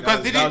sure that?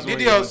 Because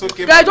Diddy also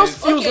came. Yeah, it with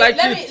just this- feels like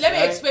let it.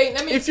 me explain.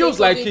 Let me It explain feels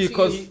like something it to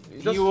because you.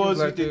 He was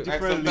with a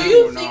different Do level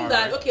you now, think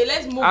that right? okay?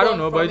 Let's move on. I don't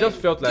know, but from it just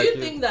felt like Do you it.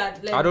 think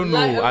that like, I don't know,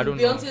 I don't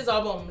know. Beyonce's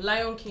album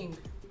Lion King?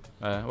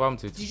 What happened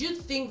to it? Did you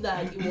think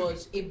that it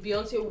was a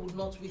Beyonce would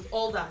not with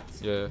all that?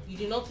 Yeah. You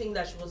did not think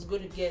that she was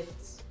going to get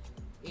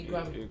a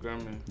Grammy? A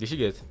Grammy. Did she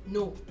get?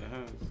 No, Uh-huh.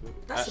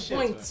 that's the Shit,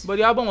 point. But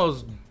the album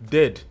was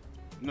dead.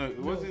 No, it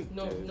wasn't.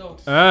 No.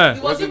 Eh.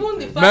 It was even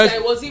the fact Men- that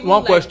it was even one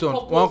like question.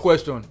 purpose. One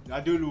question.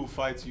 Adolu will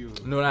fight you.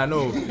 No, I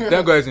know.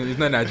 Thank God it's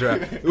not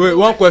Nigeria. Wait,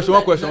 one question.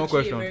 It's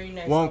actually a very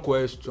nice One album.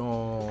 question.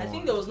 I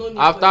think there was no need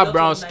for a After lot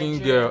brown of skin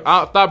Nigerians. girl.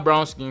 After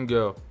brown skin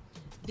girl.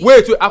 Did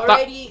Wait, you after.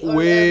 already-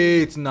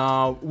 Wait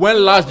now.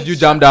 When last did you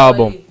jam the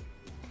album?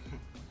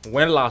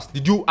 When last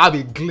did you have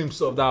a glimpse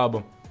of the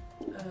album?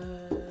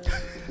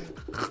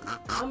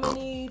 How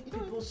many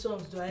people's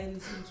songs do I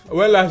listen to?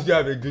 When last did you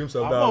have a glimpse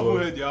of I've the not album?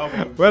 heard the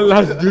album. When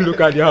last did you look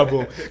at the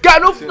album? Guy,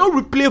 no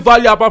replay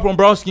value apart from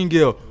brown skin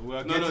girl.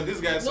 No, this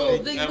guy No, saw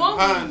the her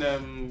one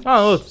and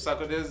Oh,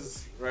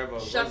 Sarkodie's rival.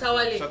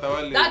 Shatawale.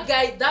 Shatawale. That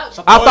guy, that.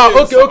 After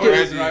okay.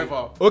 Already.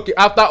 Rival. Okay,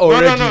 after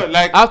already. No,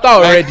 like after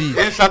already.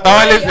 Like, in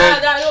Shatawale's Yeah,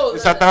 head. that- no, In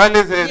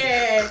Shatawale's head.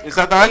 Yeah. In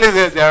Shatawale's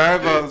head, they are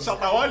rivals. That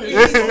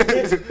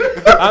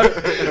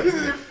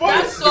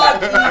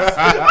song is.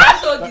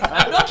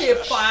 I'm not a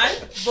fan,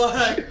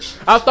 but.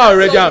 After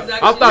already, song is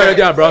after actually-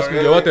 already and brown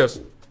skin girl. What else?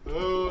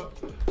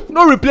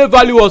 No replay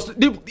value was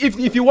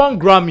if you want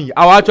Grammy,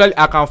 I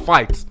can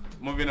fight.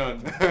 Moving on.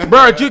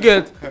 Bro, you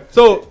get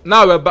so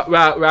now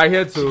we're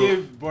here She to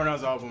gave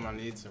Burna's album an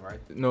 8, right?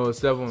 no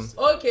 7.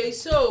 Okay,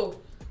 so.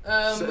 We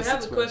have a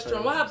 6.5.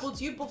 question. What happened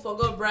to you? People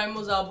forgot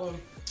Brimo's album.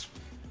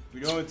 We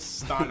don't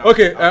stand.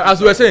 Okay,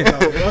 as we were saying, No.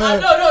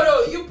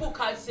 You people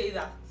can't say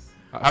that.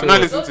 I've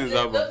not listened to Don't his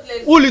let- album. don't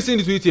let- who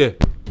listened to it here?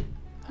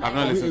 I've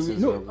not listened to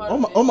his No,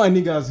 album. all my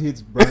niggas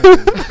hate Brian.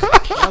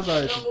 That's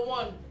right. Number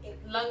one,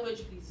 language,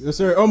 please. Yo,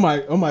 sorry, all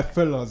my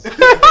fellas,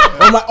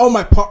 all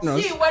my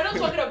partners. See, we're not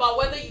talking about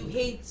whether you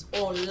hate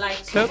or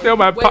like. Tell someone.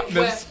 my We're-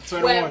 partners.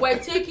 We're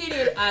taking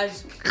it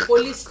as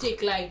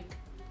holistic, like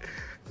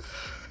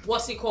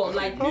what's it called?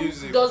 Like,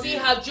 Music, does he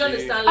have? Do you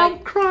understand? I'm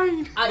Like,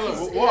 crying. are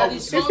the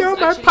songs tell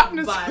my actually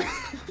partners. bad?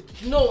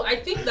 No, I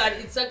think that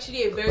it's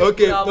actually a very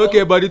Okay, good album.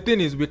 okay, but the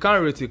thing is, we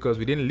can't rate it because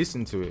we didn't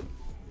listen to it.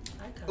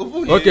 I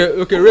can't. Okay,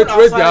 Even rate the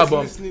outside album.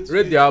 listening to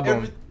Rate it, the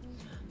album.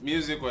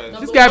 music wise.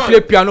 This guy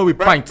play piano with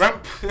pints. No.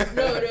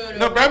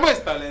 No, Brimo is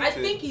talented. I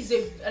think he's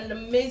an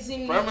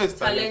amazing, Brimo is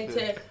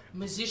talented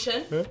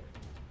musician. Huh?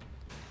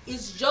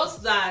 It's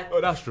just that.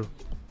 Oh, that's true.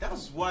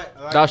 That's why.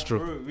 Like, That's true.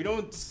 Bro, we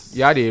don't.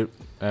 He had a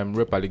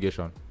rape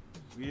allegation.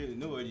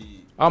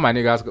 Nobody. All my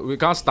niggas, we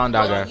can't stand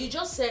that Well, guy. you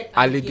just said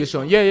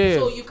Allegation. Yeah.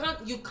 So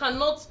you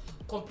cannot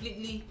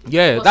completely.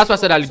 Yeah, that's why I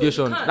said So you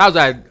allegation. can't. That's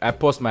why I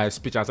paused my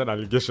speech and said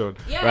allegation.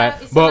 Yeah,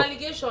 right? it's But an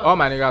allegation. all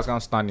my niggas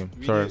can't stand him.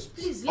 Sorry.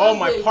 Please, All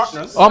my language.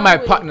 partners. All my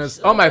Language. partners,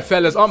 all my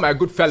fellas, all my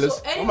good fellas.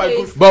 So Oh my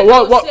anyways, good- But what- I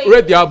what- was saying,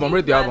 rate the I album, think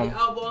rate the that album. The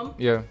album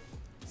Yeah.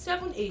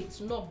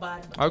 7-8, not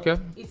bad. Okay.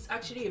 It's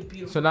actually a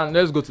beautiful. So now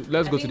let's go to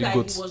I the think that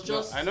goats. He was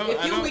just I know- a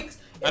I few know- weeks.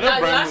 I know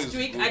That Brimo last is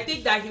week, good. I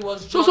think that he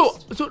was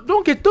just. So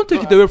don't take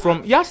it away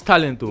from. He has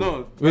talent though.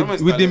 No, Brahma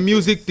is with the talented.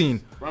 music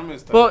thing. Brimo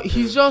is But talented.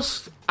 he's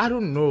just I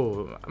don't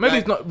know. Maybe Like,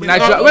 it's not he's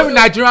Nigeria. not- Maybe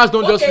Nigerians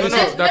don't just Okay, listen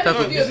let's- to that let type me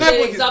of give you It's music. not an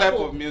even his type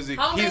example. of music.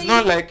 How He's many-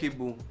 not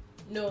likable.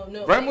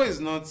 No. Brimo is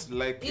not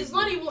likable. It's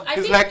not even. I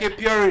He's think, like a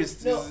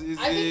purist. No, He's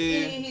I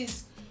think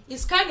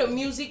his kind of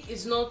music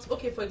is not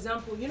okay. For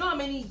example, you know how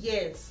many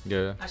years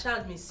Yeah. Asha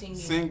has been singing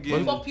Singing.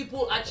 before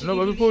people actually. No,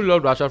 but really- people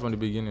loved Rasha from the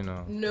beginning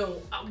now. No,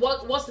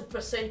 what's the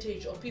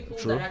percentage of people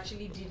True. that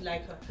actually did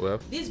like her? Well,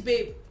 This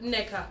babe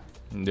Neka.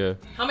 yeah,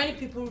 How many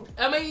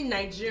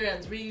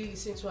Nigerians really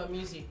listen to her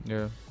music?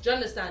 yeah. Do you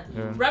understand?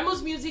 Yeah.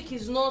 Brahmo's music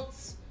is not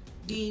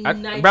the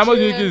Brahma's Nigerian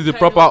music is the kind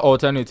proper of-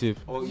 alternative.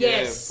 Oh,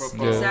 Yes,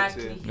 proper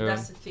exactly. alternative. Yeah.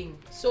 That's the thing.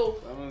 So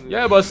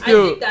Yeah, but I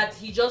still, think that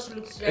he just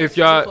looks. like if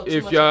he's looking for too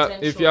if much you're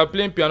attention.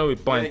 playing piano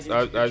with pints,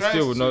 Yeah, he I tries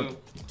still would not. to-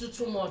 do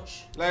too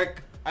much.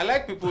 Like, I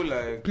like people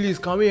like. Please,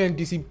 can we end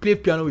this? He play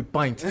piano with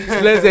pints.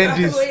 Let's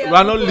end this. Oh, yeah, We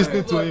are not move on,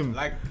 listening to move on. him.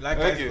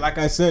 Okay. Like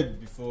I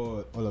said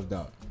before all of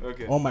that.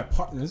 Okay. All my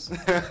partners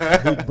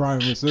hate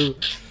Brian. So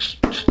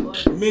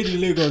Made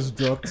in Lagos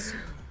dropped.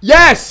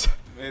 Yes,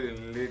 Made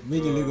in Lagos.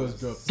 Made in Lagos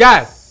dropped.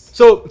 guys.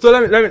 So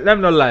let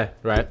me not lie,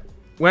 right?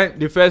 When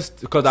the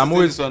first, because I'm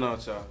always staying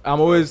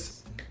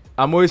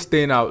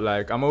out,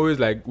 like I'm always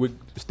like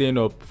staying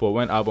up for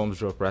when albums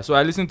drop, right? So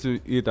I listen to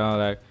it and I'm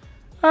like,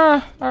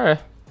 alright,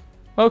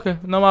 okay.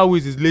 Normal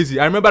Wiz is lazy.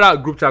 I remember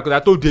that group chat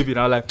because I told David,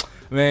 I was like,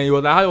 man, he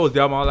was like, how was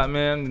the album? I was like,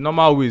 man,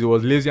 Normal Wiz, it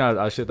was lazy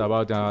and shit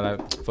about it. And I was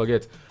like,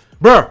 forget,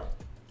 bro.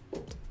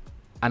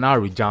 And I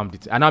rejammed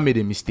it. And I made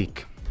a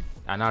mistake.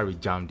 And I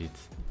rejammed it.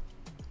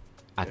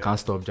 I can't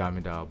stop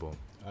jamming the album.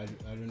 I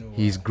don't know.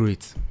 He's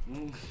great.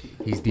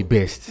 He's the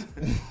best.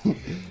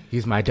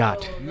 He's my dad.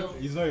 Oh, No,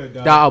 he's not your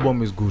dad. That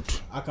album is good.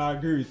 I can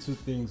agree with two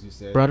things you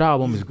said. Bro, that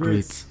album He's is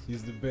great.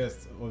 He's the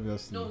best,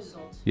 obviously. No, it's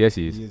not. Yes,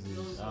 he is. He is, he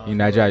is. In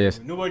Nigeria, yes.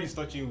 Nobody's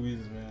touching Wiz,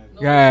 man.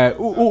 No. Yeah.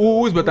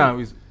 Who's better than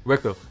Wiz?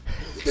 Vector.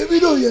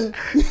 Davido, yeah.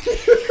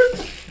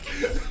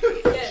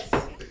 Yes.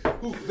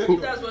 Who?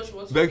 That's what you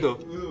want to Vector.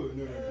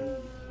 No.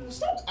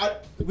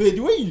 Stop. Wait,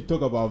 the way you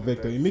talk about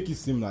Vector, you make it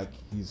seem like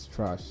he's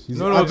trash. He's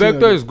No, actually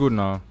Vector a- is good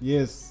now.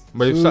 Yes.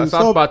 But if So sad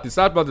stop-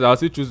 part, I'll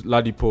still choose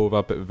Ladipo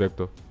over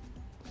Vector.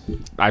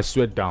 I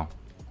swear down.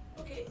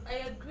 Okay,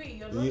 I agree.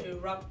 You're not a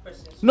rap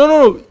person.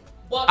 No.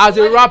 But As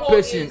a rap Ladipo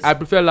person, is- I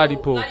prefer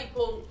Ladipo.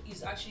 Ladipo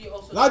is actually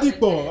also. Ladipo.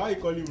 talented. Why you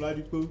call him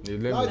Ladipo? His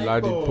name is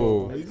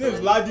Ladipo. His name is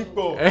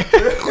Ladipo. Yeah,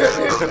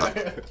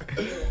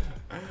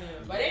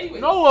 but anyway.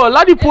 No,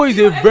 Ladipo is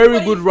a very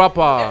good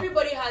rapper.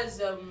 Everybody has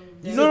their-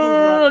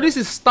 No. This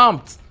is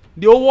stamped.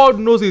 The whole world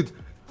knows it.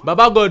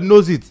 Baba God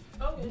knows it.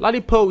 Okay.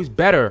 Ladipo is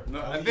better.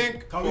 No, I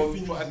think Can we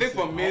finish for, I think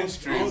for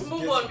mainstream. Let's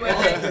move on. We're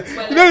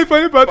like, You know the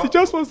funny part, he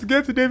just wants to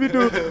get to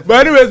Davido.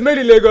 But anyways, Made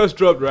in Lagos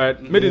dropped, right?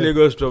 Made in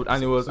Lagos dropped,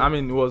 and it was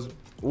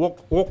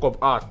work of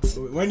art.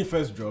 When he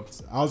first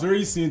dropped, I was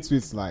already seeing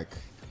tweets like,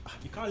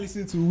 you can't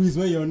listen to Wiz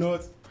when you're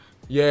not.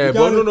 Yeah, You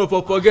but can't- no,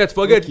 forget.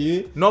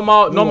 Okay.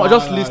 Normal. No,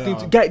 Just nah, listening nah.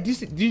 to guys.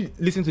 Did you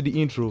listen to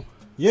the intro?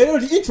 Yeah, no,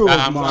 the intro was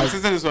I'm mad.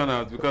 sitting this one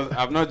out because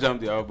I've not jammed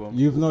the album.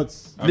 You've not.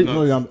 I've not.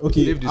 No, you haven't.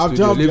 Okay, Leave the I've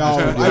studio, jammed leave the the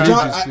album. studio, I leave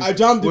jammed- the studio. I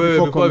jammed it Wait,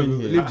 before coming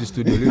here. leave the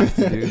studio.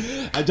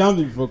 I jammed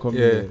it before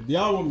coming Yeah. here. The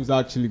album is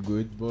actually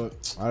good,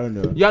 but I don't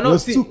know. You are It not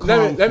was see, too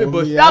let me calm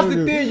bust. for me. I That's don't the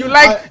know. thing. You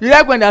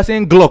like when they're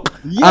saying Glock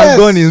Yes, and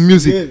gun in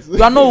music. yes.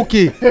 You are not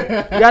okay.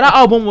 Yeah, that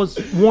album was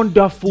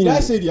wonderful. Did I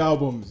say the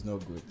album is not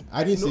good?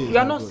 I didn't say it's you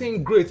are not good.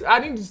 saying great. I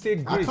didn't say I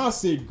great. can't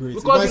say great.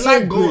 Because if you I say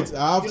like gun. great,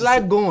 I have You to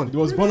like say, gun. It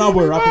was Burna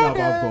Boy rapping about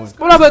gun.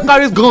 What about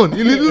carries gun?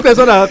 You look at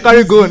someone that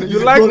carry gun. You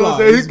like Gola,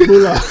 gun. it's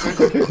Gola.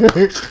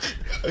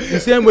 The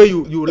same way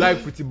you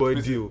like Pretty Boy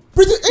Deal.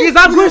 Pretty, He's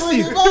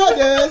aggressive.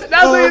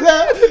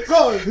 That's it.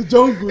 So the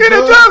jungle. In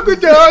the jungle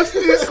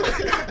justice.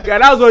 Yeah,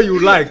 that's what you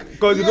like.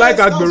 Because you like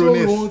That's what we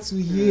Agberones. want to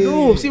hear.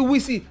 No, see, we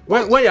see.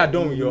 When you are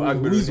done with your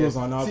Wiz was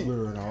Agberones. an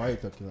Agbero now. Why are you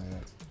talking like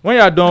that? When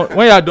you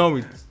are done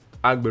with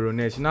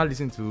Agberones, you now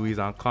listen to Wiz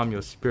and calm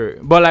your spirit.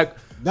 But like,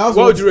 That's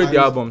what would you rate I the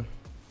was- album?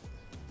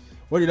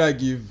 What did I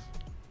give?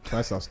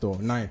 Price of store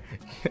 9.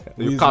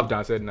 You Wiz- capped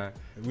and said 9.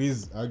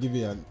 Wiz, I'll give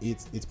it an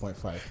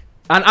 8.5.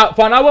 And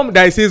for an album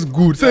that says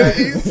good, so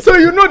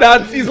you know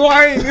that he's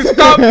lying, he's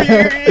copying.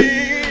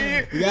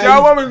 The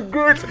album is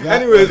great. Yeah.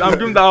 Anyways, I'm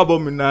giving the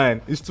album a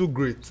 9. It's too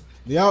great.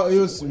 Yeah, it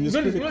was. You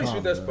know the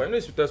sweetest part. You know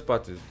the sweetest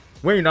part is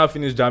when you now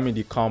finish jamming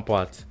the calm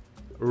part,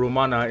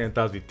 Romana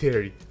enters with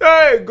Terry.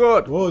 Hey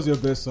God! What was your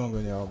best song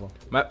on the album?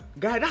 My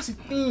guy, that's the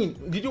thing.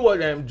 Did you watch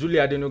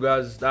Julia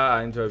Adenuga's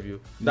that interview?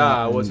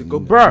 That No, was it. Go,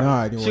 no, bruh.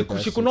 I didn't watch that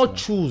She shit, could not man.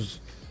 choose.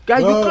 Guy,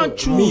 you Well, can't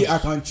choose. Me, I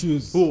can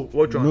choose. Who?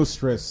 What one? No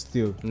stress.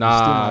 Still. It's still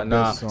Nah, my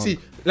nah. best song. See,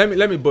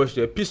 let me bust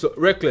you.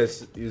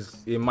 Reckless is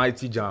a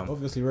mighty jam.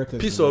 Obviously,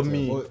 Reckless. Piece is of better,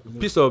 me. but, no,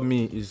 Piece of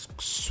me is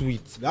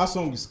sweet. That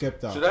song is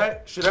Skepta.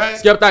 Should I?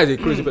 Skepta is a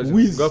crazy person.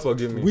 Wiz, God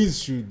forgive me.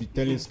 Wiz should be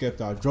telling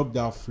Skepta, drop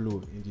that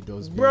flow in the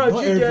dustbin. Bro,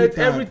 Not you get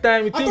every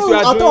time you I think thought, you are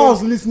I doing. thought I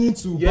was listening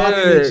to Bad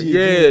Energy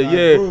again,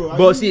 like, bro, are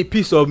But you- see,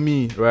 Piece of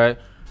Me, right?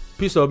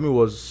 Piece of Me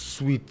was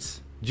sweet.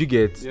 Do you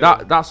get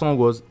Yeah. that song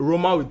was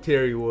Roma with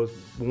Terry was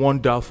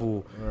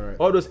wonderful. Alright.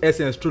 All those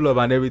essence, true love,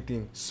 and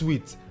everything,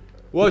 sweet.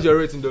 What's your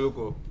rating,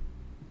 Doluko?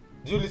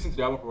 Did you listen to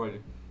the album properly?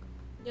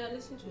 Yeah,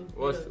 listen to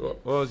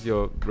it. What's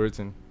your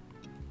rating?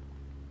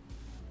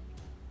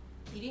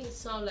 It didn't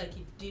sound like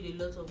it did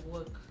a lot of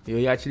work. Yeah,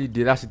 you actually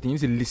did. That's the thing. You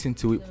need to listen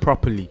to it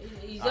properly.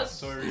 It's just,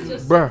 sorry. it's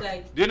just Bruh.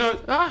 like Do you know?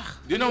 Ah,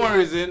 Do you know one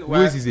reason why,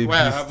 Wiz is a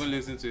why I beast. haven't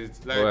listened to it?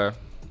 Like, well,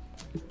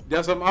 there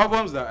are some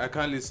albums that I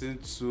can't listen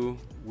to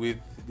with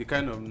the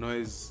kind of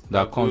noise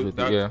That comes with it,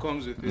 that yeah.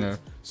 comes with it. Yeah.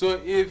 So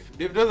if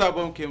Davido's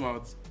album came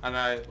out and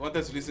I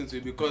wanted to listen to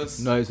it because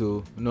noise,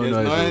 oh, no there's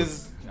noise.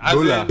 noise, as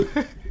Roller.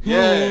 in-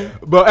 yeah.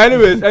 But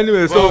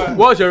anyways, so But-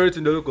 what's your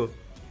rating, Doluko?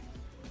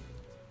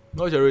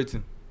 What's your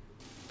rating?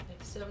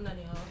 like 7.5.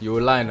 You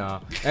will lie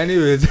now.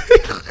 Anyways,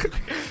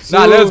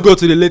 now let's go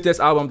to the latest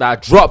album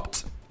that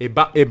dropped. A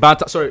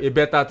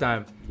better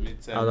time.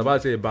 Mid-time. I was about to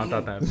say a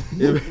banter time.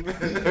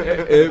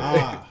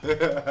 Ah,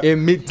 A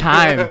mid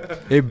time.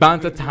 A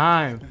banter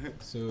time.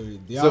 so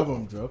the So-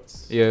 album dropped.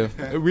 Yeah,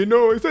 we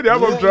know. He said the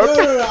album Yeah,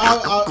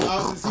 dropped.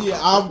 No, see,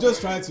 I'm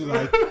just trying to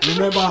like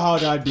remember how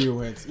that day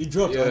went. It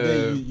dropped, and Yeah.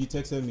 then you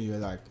texted me. You're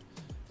like,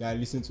 "Yeah,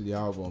 listen to the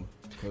album."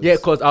 Yeah,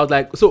 cause I was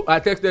like, so I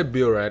texted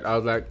Bill, right? I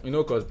was like, you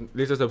know, cause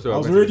latest episode I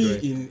was we're going to be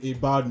already doing. in a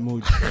bad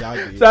mood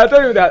that day. So I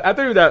told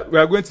you that we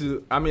are going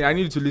to. I mean, I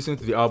need you to listen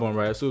to the album,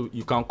 right? So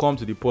you can come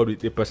to the pod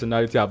with a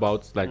personality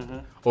about like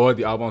all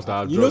the albums that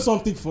have You know dropped.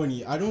 something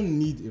funny? I don't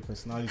need a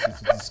personality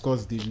to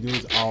discuss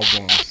Davido's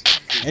albums.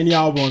 Any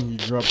album he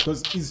dropped,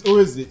 because it's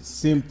always the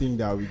same thing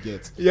that we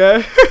get.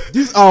 Yeah.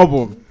 This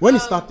album, when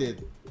it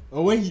started,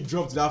 or when he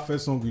dropped that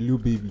first song with Lil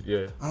Baby, Yeah.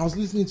 and I was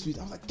listening to it,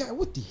 I was like, "Guy,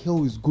 what the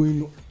hell is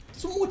going on?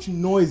 So much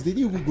noise. They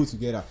didn't even go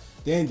together."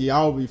 Then the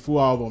full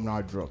album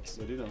now dropped.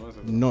 So they don't know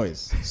something.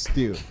 Noise,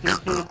 still.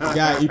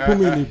 Guy, it put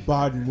me in a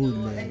bad mood, I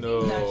man. think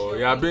No, that you're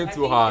you are being I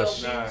too think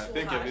harsh. you're being Nah, I too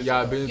think you're harsh. being Yeah,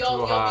 I've been You're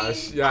too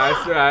harsh. being Yeah, I say,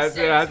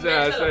 sentimental I've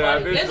been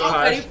about it. too Let's look at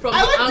harsh. it from I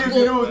the like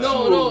angle. Davido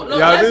No, too.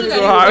 Yeah, I've let's been look too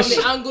at it harsh.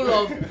 from the angle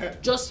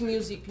of just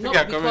music, you're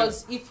not coming-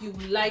 because if you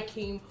like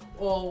him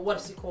or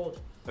what's it called.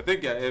 I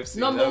think you're FC.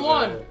 Number that's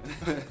one,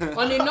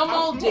 why- on a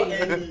normal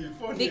day,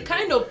 the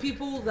kind of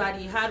people that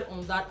he had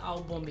on that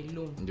album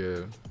alone,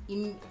 Yeah.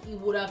 he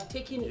would have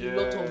taken a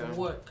lot Yeah. of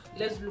work.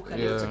 Let's look at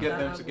Yeah. it to from get that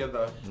them angle.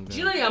 together. Do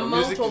you know the But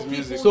amount music of is people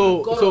music.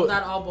 who got on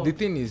that album? the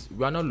thing is,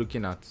 we are not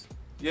looking at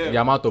Yeah. the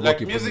amount of like work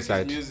he put music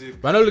inside. Is music.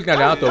 We're not looking at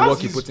the amount of That's work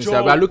he his put inside.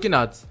 job. We are looking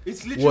at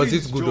It's literally was it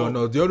his good or job.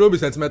 not. Don't be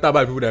sentimental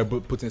about people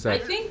that put I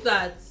inside. think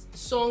that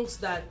songs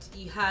that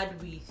he had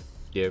with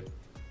Yeah.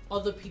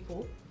 other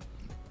people,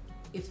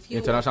 a few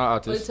International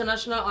artists.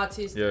 international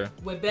artists Yeah.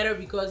 were better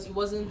because it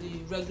wasn't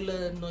the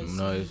regular noisy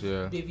Noise,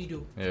 yeah.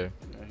 Davido. Yeah.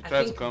 He I tried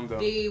to think calm down.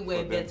 they were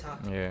for them. better.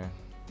 Yeah.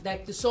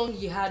 Like the song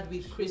he had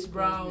with Chris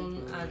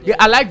Brown and Yeah,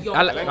 I like. Young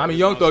I Thug. mean,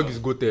 Young Thug is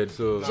goated.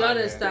 So Do you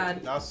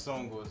understand? That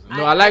song was.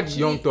 No, I like actually-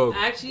 Young Thug.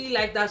 I actually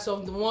like that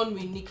song, the one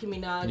with Nicki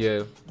Minaj.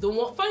 yeah. The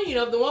one, funny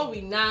enough, the one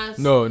with Nas.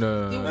 No. The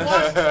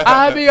one,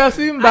 I be a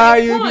seen by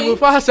At the you point, people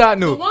faster. the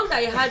No. one that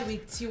he had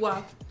with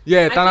Tiwa.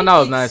 Yeah, I Tanana think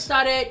was it nice.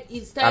 started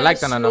I like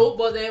Tanana. slow,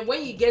 but then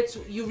when you get to,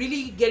 you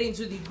really get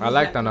into the groove, I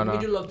like in the Tanana.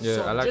 middle of the Yeah,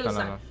 song. I Do like you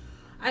understand? Tanana.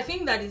 I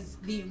think that is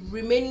the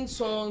remaining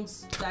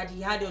songs that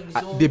he had on his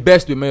own. The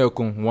best with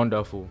Mayokun,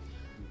 wonderful.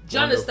 Do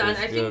you understand? I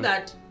wonderful, think yeah.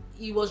 that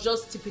he was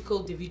just typical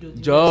Davido. the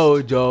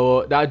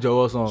Joe, that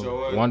Joe song,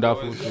 Joe,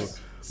 wonderful Joe is too. best.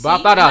 But See,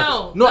 after that,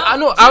 now, no, now, I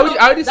know. do I you already, know,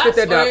 I already that's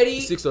stated that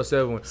already 6 or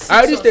 7. six I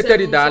already or stated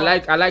seven it that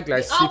songs. I like The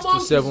 6 to album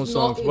 7 is not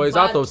songs, a but it's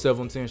out bad- of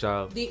 17,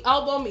 shall. The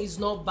album is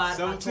not bad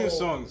 17 at all.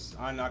 songs,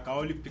 and I can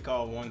only pick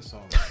out one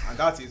song, and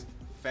that is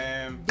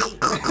Femme.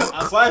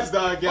 As far as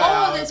that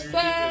guy. Oh, there's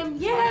Femme.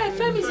 Yeah,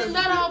 Femme is in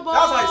that album.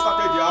 That's how I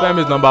started the album. Femme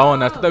is number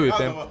 1. I started with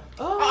That's Femme. number-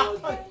 Oh,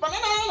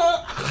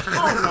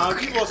 Oh, now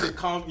give us a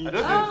count. I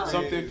don't think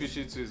something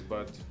fishy too is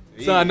bad.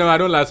 So no, I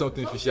don't like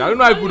something fishy. I don't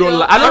know why people don't Yeah,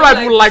 like. I don't know why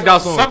people like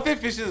that song. Something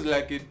fishy is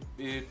like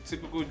a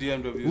typical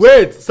DMW.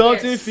 Wait,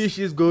 something Yes.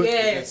 fishy is good.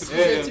 yes, Yeah, it's a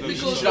yeah, typical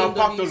You should have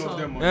packed DMW all of song.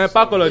 them on. Eh,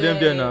 pack all of them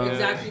there now.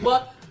 Exactly,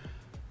 but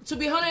to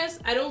be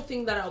honest, I don't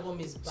think that album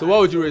is bad. So what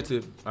would you rate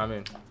it? I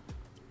mean,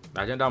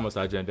 agenda must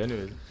agenda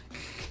anyways.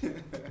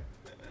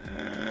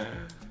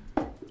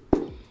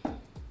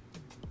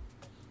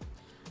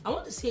 I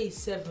want to say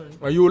 7,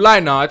 When you lie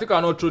now, I think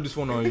I'll not throw this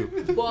one on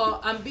you. but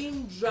I'm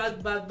being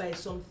dragged back by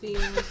some things.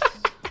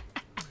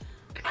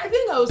 I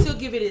think I will still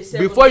give it a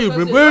 7. Before you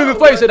because bring, there's a lot of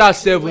before you say work that when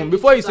 7, you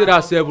before you do say that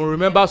album. 7,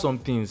 remember some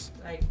things.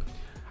 Like,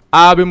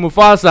 I'll be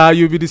Mufasa,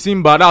 you'll be the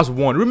Simba. That's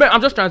 1. Remember,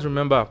 I'm just trying to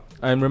remember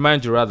and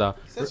remind you rather.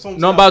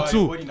 Number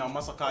 2.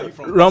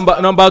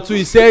 Number 2,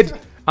 he said,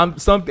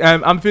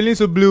 I'm feeling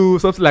so blue,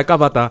 something like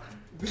Avatar.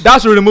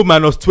 That should remove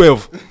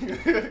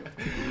 -12.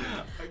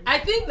 I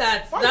think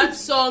that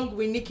song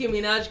with Nicki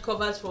Minaj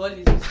covers for all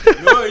his.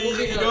 No,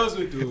 he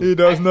doesn't do. He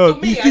does To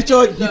not. me, He I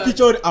think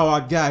featured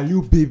our guy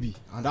Lil Baby,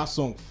 and that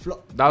song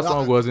flopped. That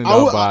song wasn't I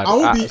won't- that bad. I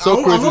won't be. So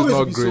I'm Chris not is going to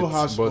not be great, so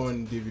harsh but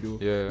on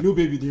Davido. yeah. Lil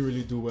Baby didn't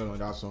really do well on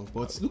that song,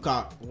 but look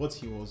at what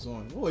he was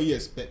on. What he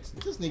expects.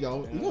 This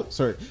nigga,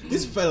 sorry,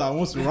 this fella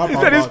wants to rap He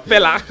said this about.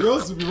 fella. He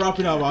wants to be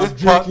rapping about This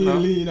drinking partner.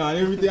 lean and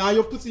everything, and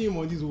you're putting him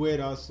on this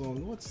weird ass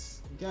song. What's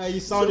guy? He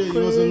sounded. He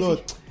was a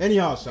lot.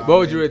 Anyhow, Sha, What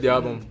would you man. rate the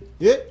album?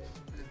 Yeah,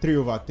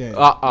 3/10.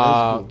 Let's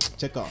go.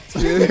 Check out.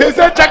 He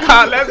said check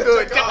out, let's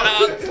go. Check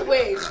out.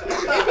 Wait,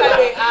 if I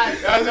may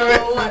ask, number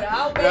one,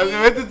 how I've been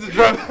many, waiting to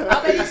drop.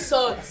 how many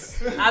songs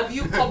have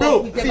you come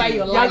up with about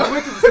your life?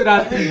 waiting to say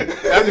that thing.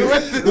 I've been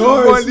waiting to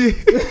No, drop.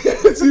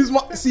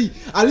 see,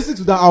 I listened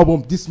to that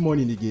album this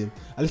morning again.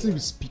 I listened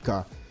with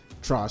speaker,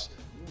 trash,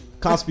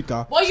 car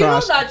speaker, But you know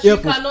trash, that you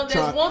earphones, cannot.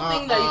 There's trash. one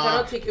thing that you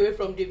cannot take away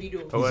from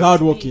Davido. Oh, He's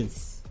hardworking.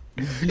 Beats.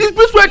 These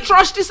beats were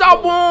trash this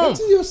album.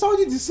 See, you're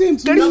sounding the same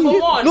to Number me.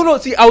 one. No,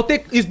 see, I'll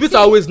take his beats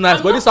are always nice,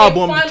 I'm but this not a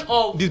album, fan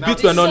of these the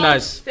beats were not song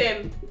nice.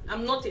 Femme.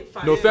 I'm not a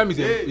fan. No, Femme is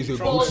Yeah, a it's good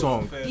But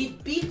song. The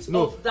beat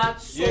No. of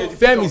that song. Yeah,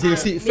 Femme is a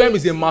Femme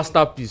is a amazing.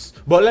 masterpiece.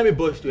 But let me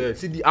burst your head.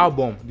 See, the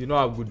album did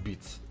not have good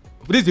beats.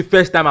 This is the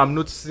first time I'm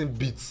noticing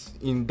beats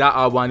in that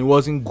album, and it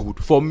wasn't good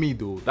for me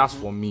though. That's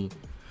for me.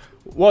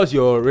 What's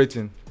your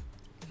rating?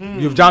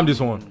 You've jammed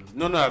this one.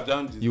 No, I've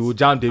jammed it. You will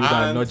jam David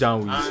and not jam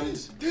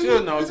Wiz. And sure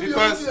now,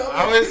 because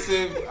I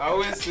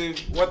always save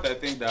what I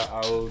think that I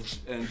will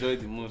enjoy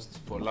the most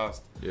for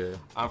last. Yeah,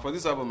 And for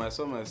this album, I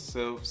saw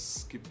myself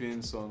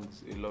skipping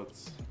songs a lot.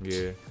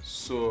 yeah,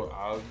 So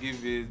I'll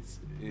give it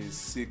a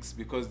 6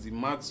 because the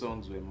mad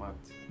songs were mad.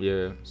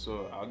 yeah.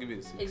 So I'll give it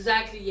a 6.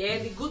 Exactly. Yeah,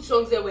 the good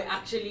songs there were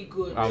actually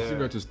good. I'm Yeah. still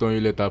going to stone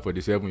you later for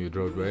the 7 you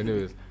dropped, but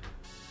anyways,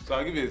 So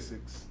I'll give it a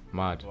 6.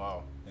 mad.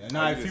 Wow. Yeah,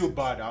 now I feel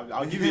bad.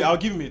 I'll give you. I'll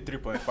give him a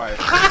 3.5.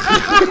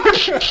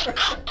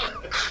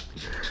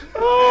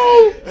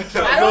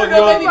 I don't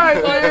know, maybe my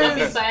because I'm goodness.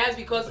 being biased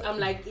because I'm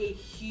like a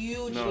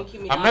huge No, Nicki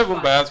Minaj I'm not even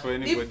fan. biased for The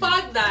anybody.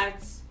 fact that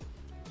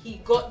he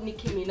got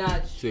Nicki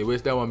Minaj, So he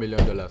wasted $1 million.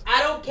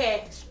 I don't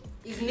care.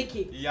 It's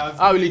Nicki.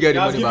 How will he get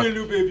the money back?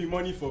 Given Lil Baby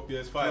money for No,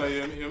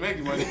 PS5. you make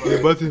the money He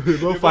for bought it. He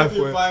bought 5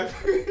 points.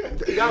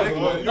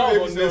 That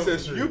was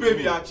unnecessary. Lil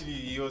Baby actually,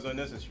 he was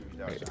unnecessary.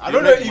 I You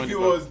don't know make if money it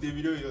back. was the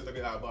video he was talking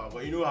about,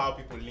 but you know how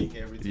people link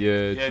everything.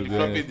 Yeah, Yeah, to the be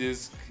floppy honest.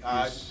 disk.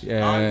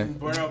 Yeah, And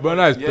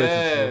Burna is Yeah.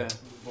 petty.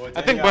 But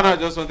I think anyhow, Burna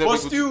just wanted but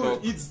people to still,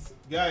 talk. it's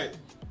guy.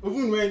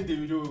 Even when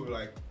Davido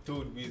like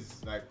told Wiz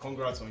like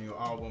congrats on your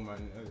album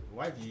and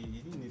why he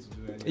didn't need to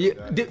do any Yeah, of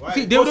that. they- Why?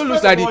 see, they Because don't look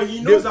first like of all, the-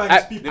 he knows they- that I-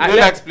 his They people. I don't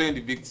like- like playing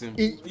the victim.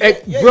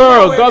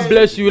 Bro, when God they-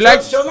 bless you. You she like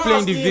was not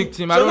playing the asking him- victim.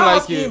 she I was don't not like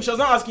asking him- it. She was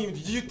not asking him,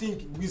 did you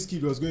think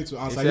Wizkid was going to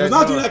answer? He said was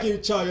not no. doing like a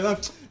child. You're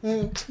like,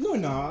 no,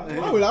 nah.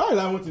 Why will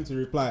I want him to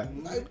reply?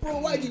 Like, bro,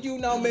 why did you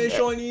now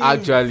mention him?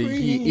 Actually,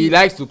 Free he him.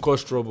 likes to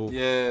cause trouble.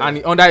 Yeah.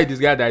 And under it, this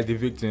guy that is the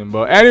victim.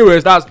 But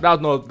anyways, that's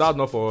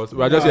not for us.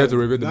 We're just here to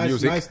review the nice,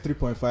 music. Nice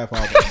 3.5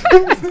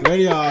 album.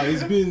 Anyhow,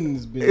 it's been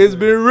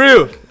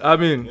Real. I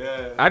mean,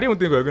 Yeah. I didn't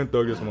think we were going to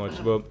talk this much,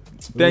 but We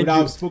thank would you.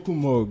 have spoken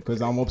more because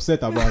I'm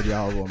upset about the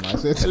album. I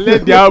said,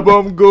 Let the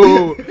album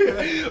go.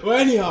 well,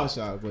 anyhow,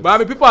 Sha, But I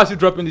mean, people are still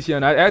dropping this year,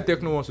 and I heard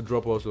Techno wants to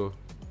drop also.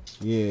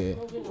 yeah.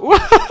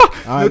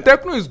 No, And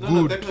Techno is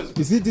No, good. Techno is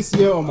is it this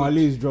year or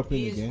Malay is dropping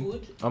He is again?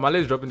 good. Amale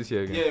is dropping this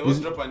year again. Yeah, it was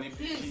drop an EP.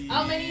 Please,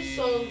 how many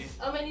songs?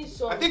 How many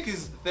songs? I think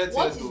it's 30th.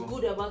 What is though.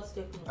 good about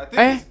Techno?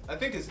 I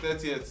think it's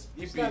 30th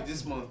EP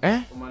this month.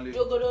 Eh? Omale.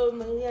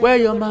 Jogodo, Where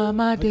your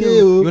mama Okay,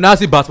 do? oh. You now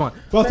see Batman.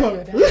 But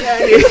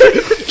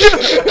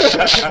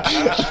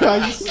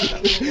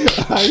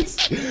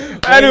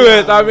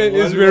Anyways, I mean,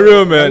 it's been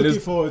real, man. I'm looking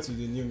It's- forward to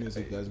the new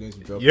music that's going to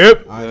drop.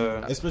 Yep. And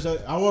Yeah. especially,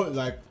 I want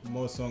like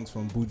more songs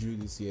from Buju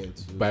this year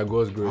too. By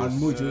God's grace.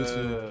 And Mojo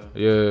too.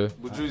 Yeah.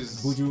 Buju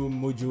is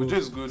Mojo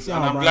is good, See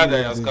and how I'm glad that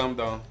he brand has new calmed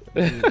down.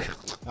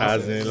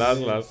 As in,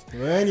 last.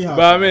 Well, anyhow,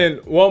 But I mean,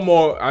 one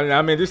more.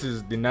 I mean, this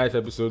is the ninth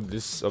episode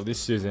of this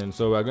season,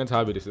 so we're going to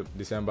have a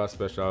December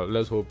special.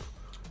 Let's hope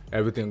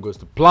everything goes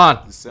to plan.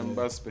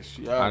 December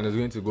special. And it's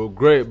going to go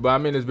great. But I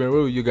mean, it's been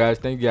real with you guys.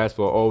 Thank you guys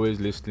for always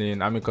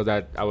listening. I mean, because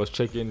I was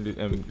checking the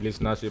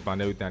listenership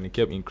and everything, and it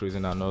kept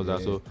increasing and all that.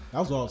 yeah, So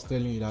that's what I was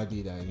telling you that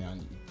day that it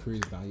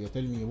increased. And you're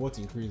telling me what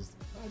increased.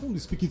 I don't be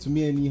speaking to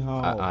me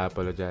anyhow. I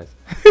apologize.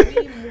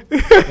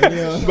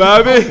 Anyhow.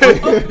 But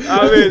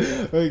I mean,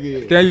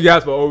 Okay. thank you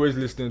guys for always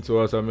listening to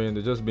us. I mean,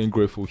 they're just being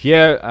grateful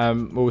here.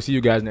 We'll see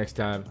you guys next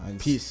time. And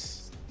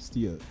Peace.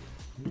 Still.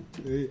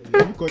 Hey,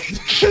 you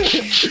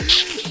continue.